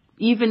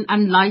even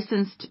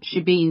unlicensed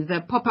shebeens, there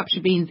are pop-up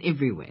shebeens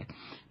everywhere.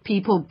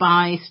 People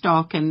buy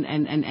stock and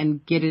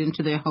get it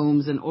into their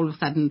homes, and all of a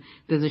sudden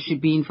there's a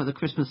shebeen for the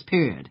Christmas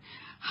period.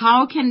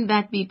 How can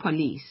that be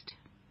policed?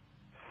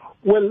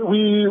 Well,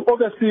 we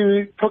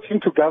obviously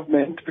talking to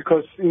government,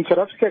 because in South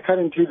Africa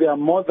currently there are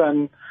more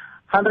than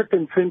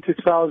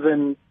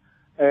 120,000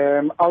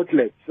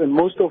 outlets, and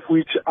most of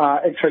which are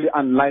actually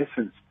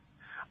unlicensed.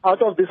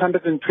 Out of these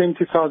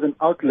 120,000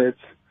 outlets,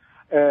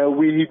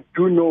 we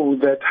do know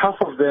that half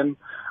of them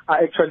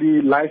are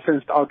actually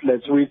licensed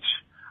outlets, which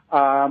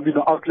are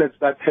outlets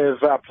that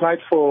have applied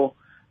for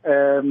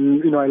a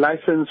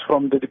license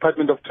from the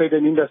Department of Trade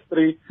and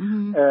Industry,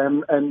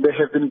 and they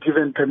have been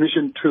given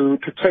permission to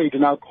trade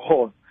in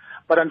alcohol.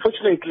 But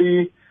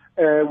unfortunately,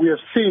 we have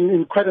seen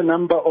in quite a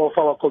number of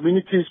our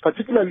communities,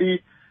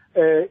 particularly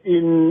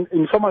in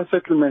informal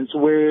settlements,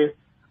 where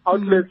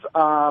outlets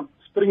are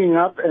springing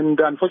up, and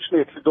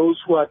unfortunately those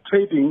who are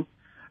trading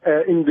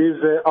in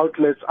these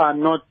outlets are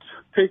not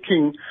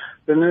taking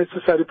the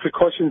necessary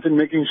precautions in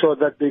making sure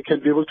that they can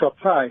be able to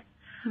apply.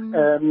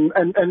 And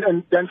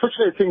the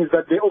unfortunate thing is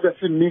that they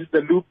obviously miss the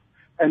loop,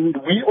 and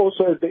we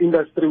also as the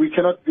industry, we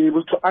cannot be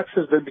able to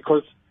access them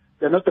because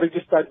they're not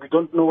registered, we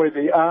don't know where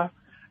they are,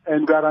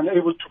 and we are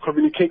unable to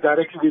communicate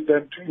directly with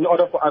them in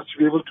order for us to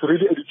be able to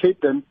really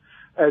educate them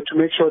to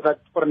make sure that,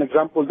 for an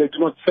example, they do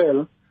not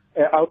sell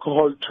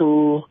alcohol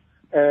to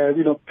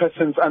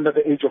persons under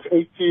the age of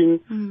 18,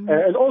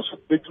 and also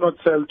they do not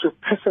sell to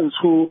persons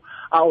who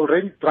are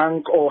already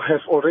drunk or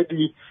have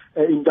already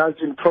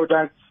indulged in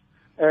products,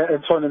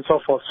 and so on and so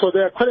forth. So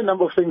there are quite a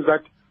number of things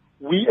that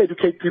we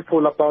educate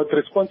people about the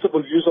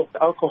responsible use of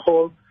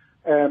alcohol,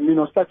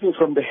 starting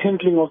from the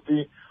handling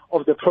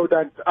of the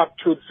product up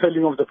to the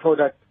selling of the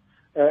product,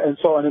 and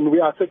so on. And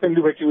we are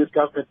certainly working with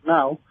government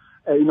now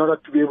in order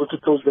to be able to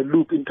close the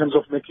loop in terms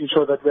of making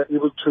sure that we are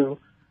able to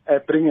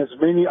bring as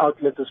many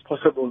outlets as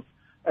possible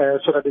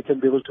so that they can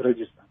be able to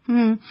register.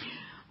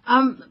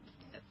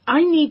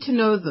 I need to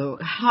know, though,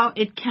 how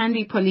it can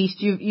be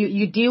policed.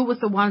 You deal with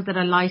the ones that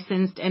are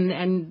licensed,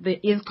 and there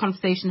is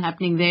conversation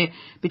happening there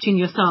between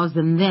yourselves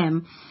and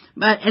them.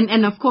 But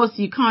and of course,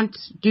 you can't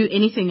do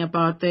anything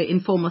about the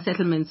informal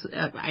settlements.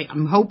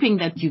 I'm hoping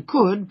that you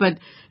could, but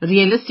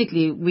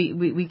realistically,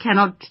 we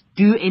cannot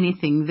do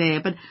anything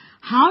there. But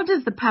how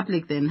does the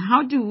public then,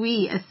 how do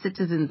we as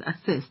citizens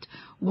assist?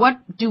 What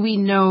do we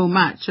know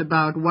much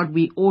about what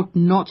we ought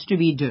not to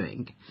be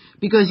doing?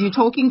 Because you're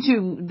talking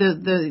to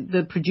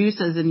the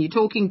producers and you're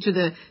talking to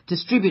the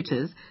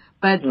distributors,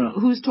 but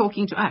who's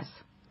talking to us?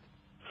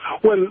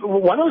 Well,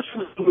 one of the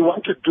things we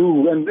want to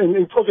do, and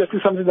it's obviously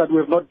something that we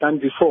have not done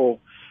before,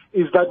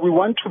 is that we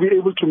want to be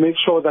able to make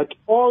sure that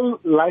all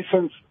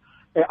licensed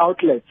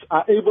outlets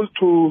are able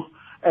to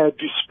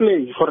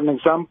display, for an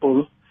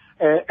example,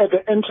 at the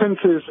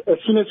entrances, as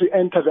soon as we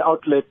enter the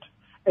outlet,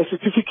 a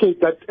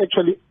certificate that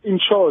actually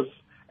ensures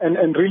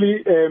and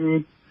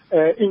really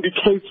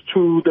indicates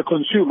to the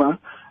consumer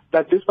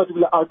that this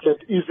particular outlet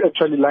is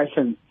actually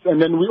licensed.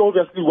 And then we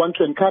obviously want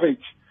to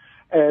encourage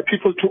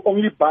people to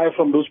only buy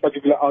from those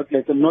particular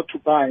outlets and not to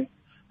buy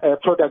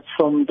products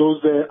from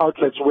those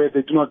outlets where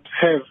they do not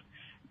have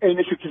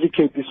any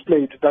certificate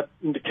displayed that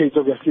indicates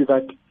obviously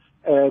that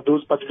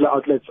those particular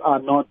outlets are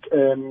not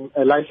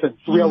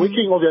licensed. We are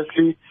working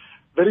obviously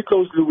very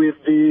closely with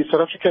the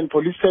South African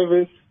Police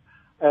Service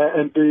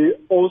and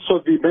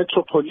also the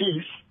Metro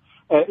Police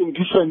in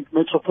different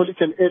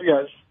metropolitan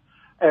areas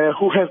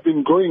who have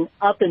been going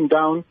up and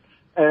down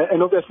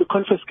and obviously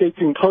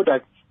confiscating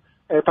products,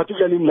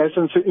 particularly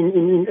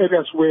in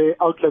areas where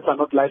outlets are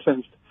not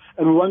licensed.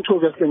 And we want to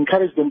obviously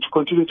encourage them to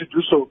continue to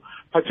do so,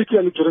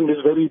 particularly during this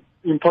very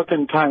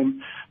important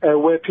time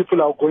where people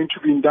are going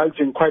to be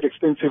indulging quite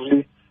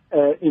extensively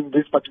in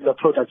this particular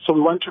product. So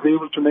we want to be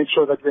able to make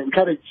sure that we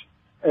encourage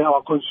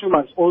our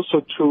consumers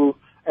also to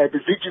be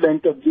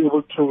vigilant and be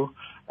able to,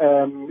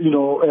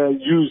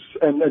 use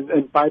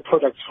and buy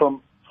products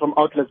from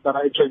outlets that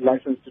are actually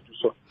licensed to do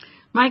so.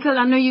 Michael,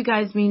 I know you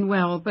guys mean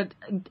well, but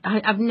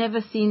I've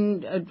never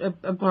seen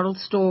a bottle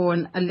store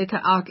and a liquor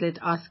outlet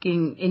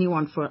asking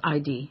anyone for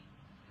ID.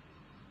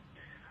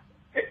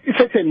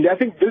 Certainly. I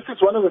think this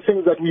is one of the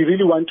things that we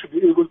really want to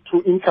be able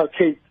to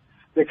inculcate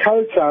the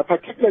culture,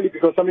 particularly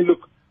because,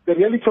 look, the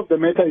reality of the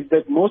matter is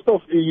that most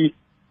of the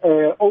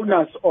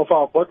owners of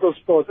our bottle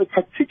stores,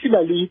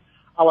 particularly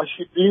our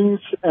shebeens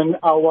and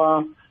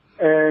our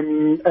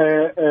taverns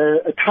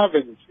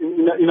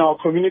in our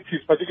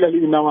communities,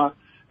 particularly in our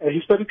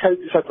historically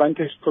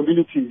disadvantaged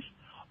communities.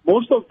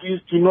 Most of these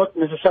do not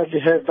necessarily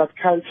have that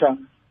culture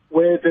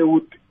where they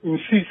would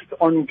insist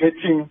on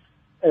getting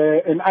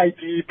an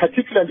ID,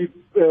 particularly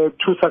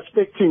to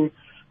suspecting,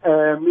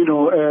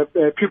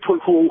 people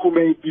who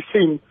may be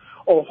seen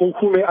or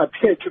who may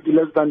appear to be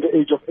less than the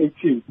age of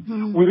 18.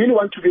 Mm-hmm. We really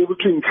want to be able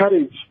to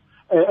encourage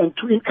and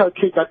to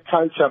inculcate that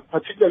culture,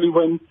 particularly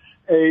when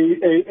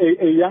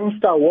a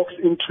youngster walks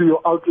into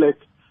your outlet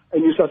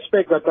and you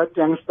suspect that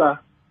youngster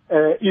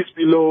is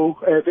below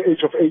the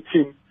age of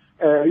 18.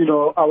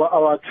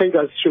 Our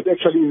traders should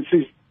actually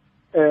insist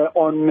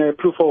on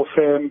proof of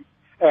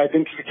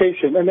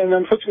identification. And then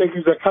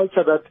unfortunately, the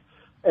culture that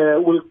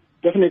will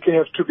definitely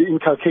have to be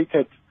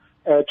inculcated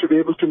to be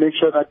able to make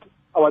sure that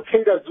our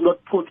traders do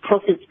not put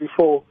profits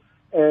before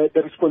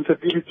the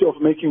responsibility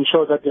of making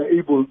sure that they're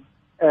able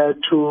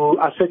to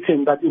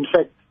ascertain that, in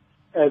fact,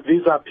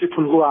 these are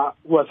people who are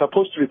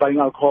supposed to be buying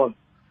alcohol,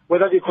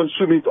 whether they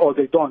consume it or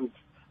they don't.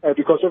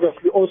 Because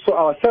obviously also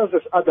ourselves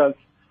as adults,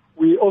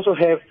 we also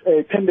have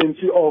a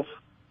tendency of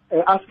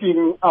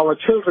asking our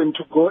children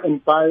to go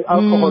and buy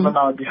alcohol on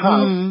our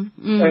behalf.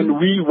 And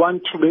we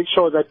want to make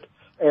sure that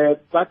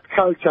that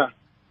culture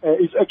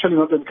is actually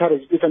not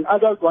encouraged. If an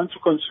adult wants to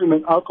consume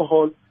an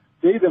alcohol,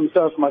 they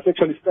themselves must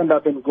actually stand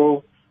up and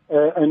go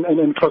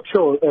and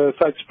procure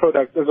such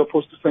products as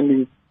opposed to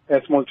sending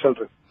small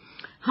children.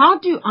 How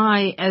do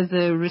I, as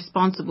a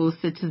responsible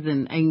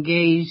citizen,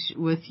 engage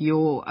with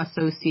your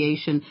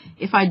association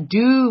if I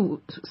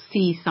do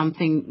see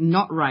something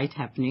not right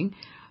happening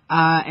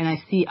and I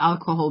see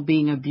alcohol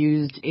being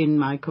abused in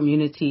my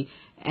community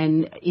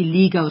and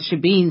illegal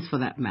shebeens for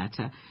that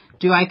matter?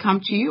 Do I come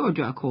to you or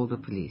do I call the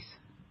police?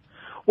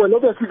 Well,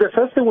 obviously the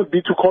first thing would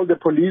be to call the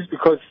police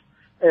because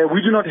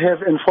we do not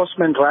have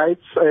enforcement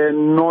rights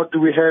nor do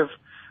we have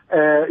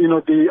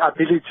the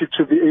ability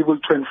to be able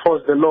to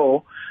enforce the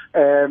law.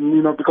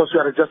 Because we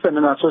are just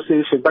an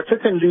association. But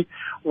certainly,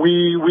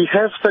 we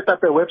have set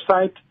up a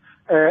website,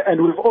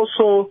 and we've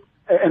also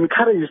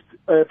encouraged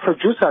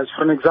producers.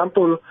 For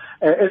example,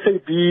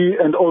 SAB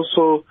and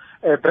also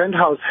Brand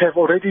House have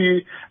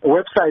already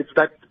websites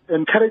that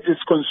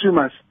encourages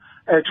consumers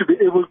to be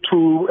able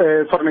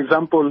to, for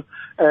example,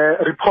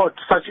 report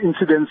such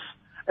incidents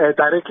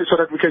directly so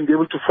that we can be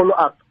able to follow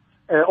up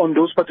on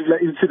those particular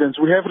incidents.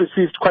 We have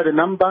received quite a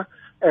number,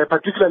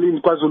 particularly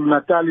in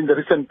KwaZulu-Natal in the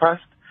recent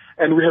past.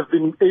 And we have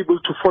been able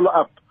to follow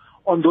up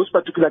on those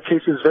particular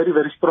cases very,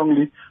 very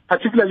strongly,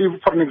 particularly,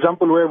 for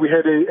example, where we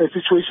had a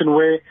situation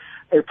where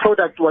a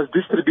product was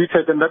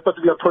distributed and that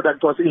particular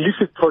product was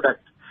illicit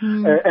product.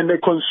 And the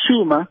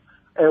consumer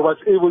was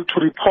able to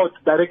report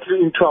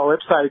directly into our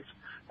website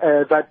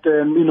that,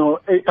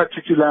 a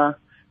particular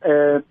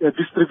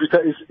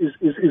distributor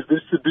is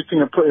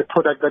distributing a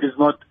product that is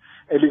not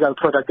a legal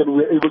product, and we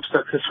were able to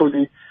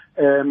successfully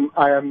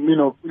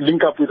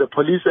link up with the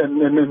police,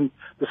 and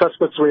the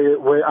suspects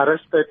were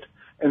arrested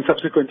and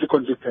subsequently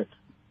convicted.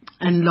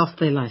 And lost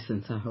their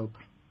license, I hope.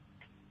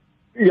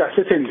 Yeah,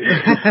 certainly.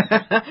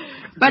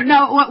 But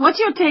now, what's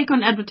your take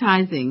on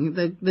advertising?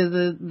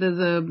 There's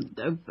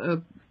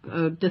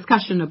a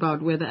discussion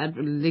about whether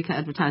liquor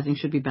advertising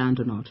should be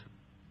banned or not.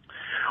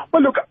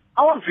 Well, look,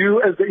 our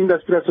view as the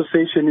industry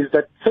association is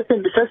that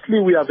certainly, firstly,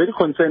 we are very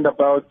concerned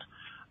about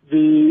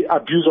the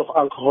abuse of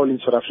alcohol in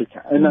South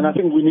Africa. And I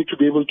think we need to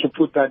be able to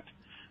put that,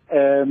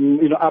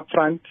 up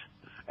front.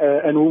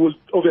 And we will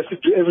obviously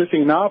do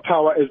everything in our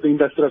power as the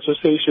industry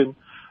association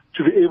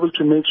to be able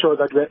to make sure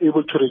that we're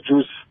able to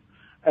reduce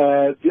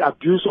the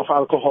abuse of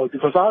alcohol.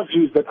 Because our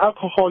view is that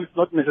alcohol is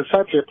not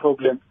necessarily a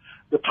problem.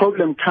 The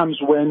problem comes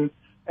when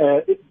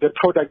the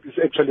product is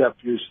actually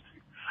abused.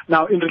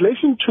 Now, in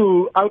relation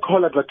to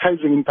alcohol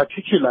advertising in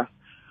particular,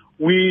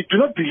 we do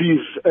not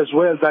believe as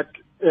well that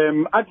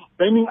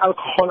banning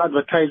alcohol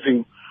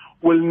advertising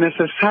will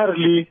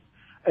necessarily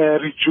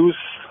reduce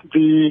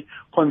the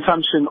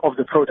consumption of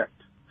the product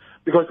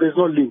because there's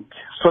no link.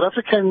 South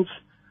Africans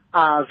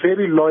are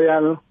very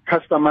loyal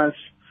customers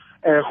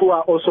who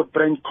are also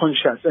brand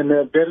conscious and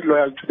they're very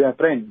loyal to their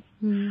brands.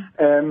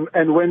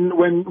 And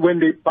when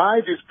they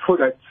buy these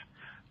products,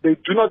 they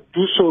do not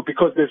do so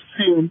because they've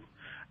seen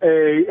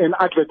an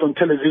advert on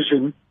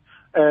television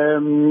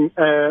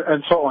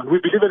and so on. We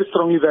believe very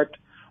strongly that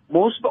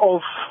most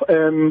of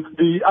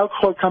the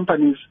alcohol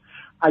companies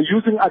are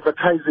using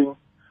advertising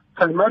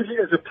primarily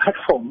as a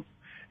platform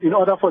in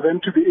order for them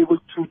to be able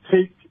to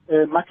take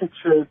market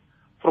share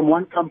from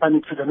one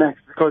company to the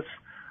next. Because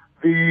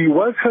the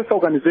World Health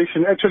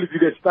Organization actually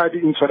did a study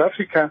in South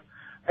Africa,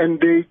 and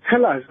they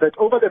tell us that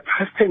over the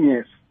past 10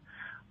 years,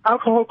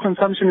 alcohol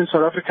consumption in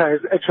South Africa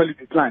has actually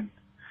declined.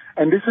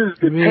 And this is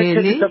the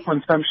per capita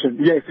consumption.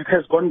 Yes, it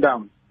has gone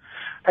down.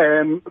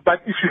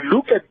 But if you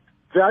look at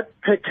that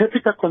per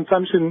capita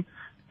consumption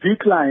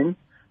decline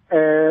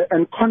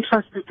and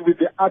contrast it with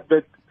the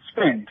advert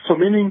spend, so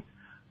meaning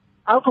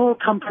alcohol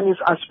companies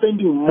are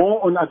spending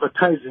more on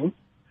advertising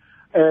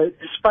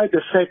despite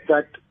the fact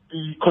that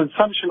the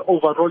consumption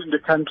overall in the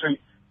country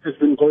has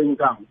been going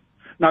down.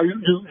 Now,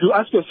 you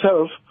ask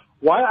yourself,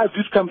 why are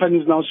these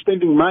companies now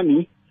spending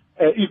money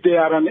if they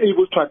are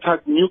unable to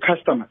attract new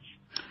customers?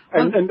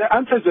 And the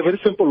answer is a very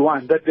simple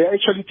one, that they're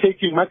actually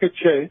taking market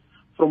share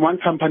from one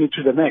company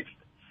to the next.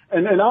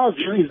 And our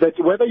view is that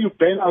whether you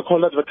ban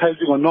alcohol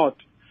advertising or not,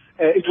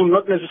 it will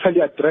not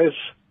necessarily address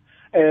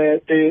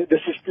the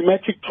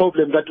systematic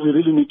problem that we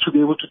really need to be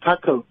able to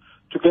tackle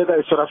together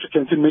as South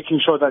Africans in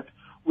making sure that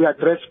we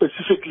address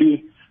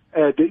specifically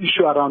the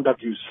issue around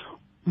abuse.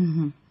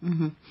 Mm-hmm,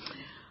 mm-hmm.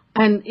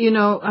 And, you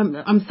know,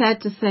 I'm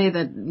sad to say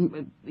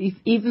that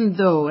even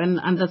though, and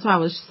that's why I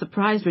was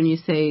surprised when you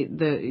say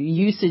the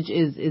usage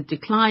is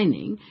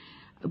declining,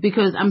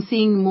 because I'm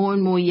seeing more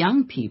and more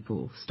young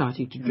people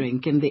starting to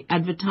drink, and the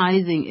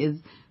advertising is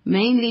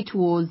mainly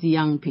towards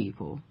young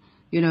people.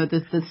 You know,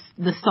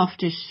 the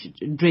softish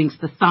drinks,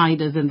 the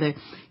ciders, and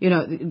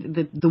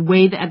the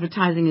way the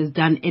advertising is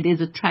done, it is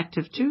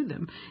attractive to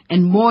them.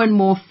 And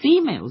more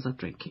females are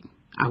drinking,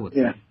 I would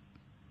say.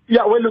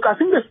 Yeah, well, look, I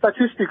think the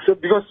statistics,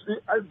 because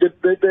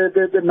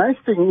the nice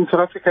thing in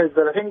South Africa is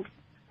that I think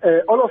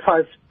all of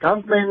us,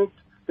 government,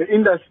 the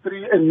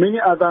industry, and many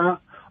other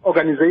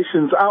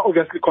organizations are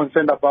obviously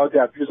concerned about the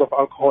abuse of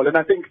alcohol. And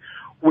I think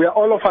we are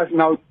all of us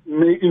now,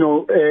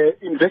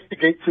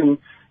 investigating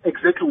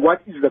exactly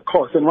what is the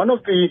cause. And one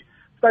of the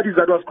studies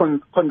that was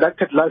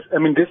conducted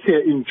this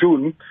year in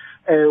June,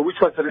 which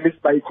was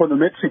released by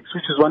Econometrics,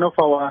 which is one of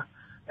our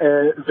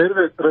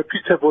very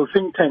reputable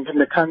think tank in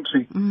the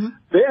country,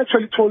 they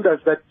actually told us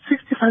that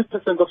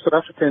 65% of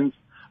South Africans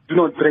do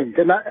not drink.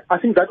 And I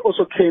think that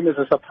also came as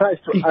a surprise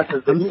to us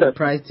as the industry. I'm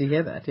surprised to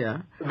hear that,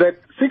 yeah. That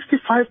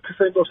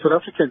 65% of South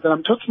Africans, and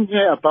I'm talking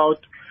here about,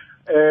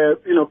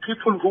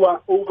 people who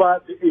are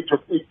over the age of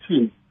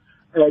 18,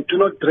 do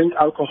not drink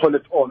alcohol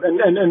at all.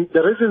 And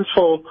the reasons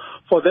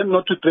for them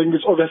not to drink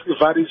is obviously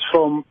varies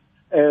from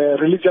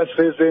religious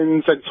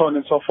reasons and so on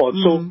and so forth.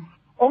 So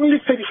only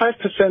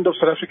 35% of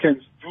South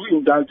Africans do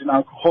indulge in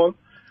alcohol,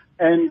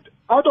 and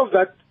out of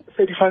that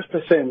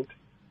 35%,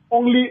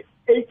 only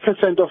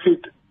 8% of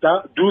it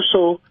do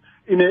so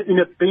in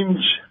a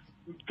binge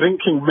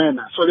drinking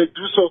manner. So they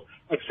do so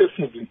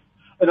excessively.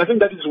 And I think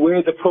that is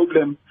where the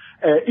problem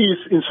is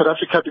in South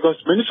Africa, because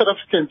many South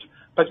Africans,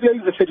 particularly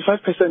the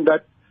 35%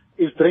 that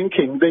is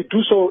drinking, they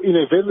do so in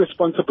a very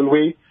responsible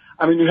way.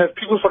 I mean, you have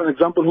people, for an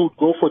example, who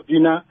go for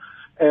dinner,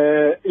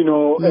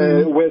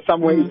 where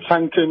somewhere in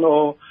Sandton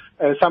or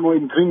somewhere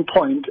in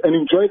Greenpoint, and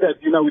enjoy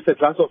that dinner with a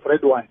glass of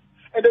red wine.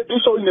 And they do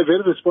so in a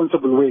very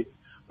responsible way.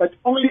 But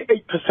only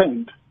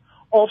 8%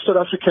 of South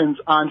Africans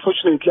are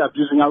unfortunately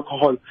abusing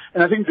alcohol.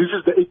 And I think this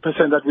is the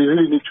 8% that we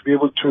really need to be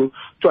able to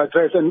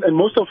address. And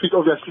most of it,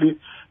 obviously,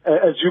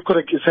 as you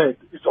correctly said,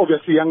 it's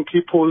obviously young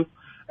people,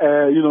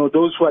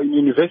 those who are in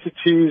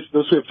universities,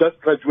 those who have just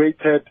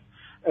graduated,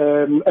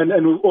 and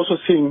we're also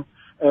seeing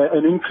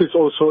an increase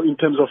also in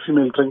terms of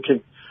female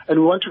drinking. And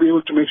we want to be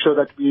able to make sure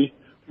that we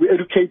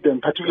educate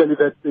them, particularly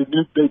that they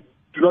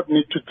do not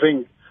need to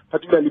drink,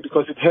 particularly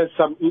because it has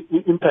some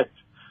impact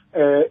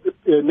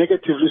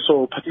negatively,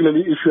 so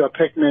particularly if you are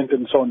pregnant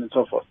and so on and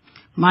so forth.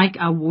 Mike,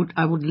 I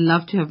would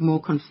love to have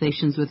more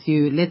conversations with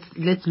you.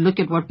 Let's look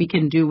at what we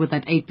can do with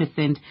that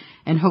 8%,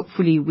 and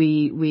hopefully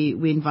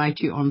we invite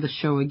you on the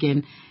show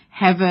again.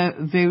 Have a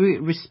very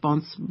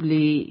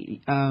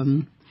responsibly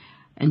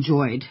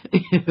enjoyed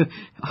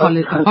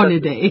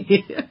holiday.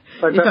 If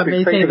I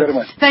may say Thank you very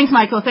much. Thanks,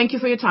 Michael. Thank you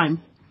for your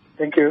time.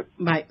 Thank you.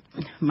 Bye.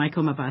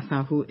 Michael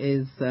Mabasa, who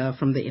is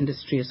from the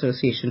Industry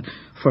Association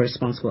for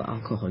Responsible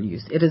Alcohol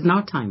Use. It is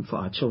now time for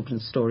our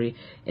children's story.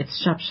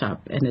 It's Sharp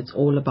Sharp, and it's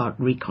all about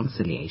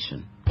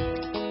reconciliation.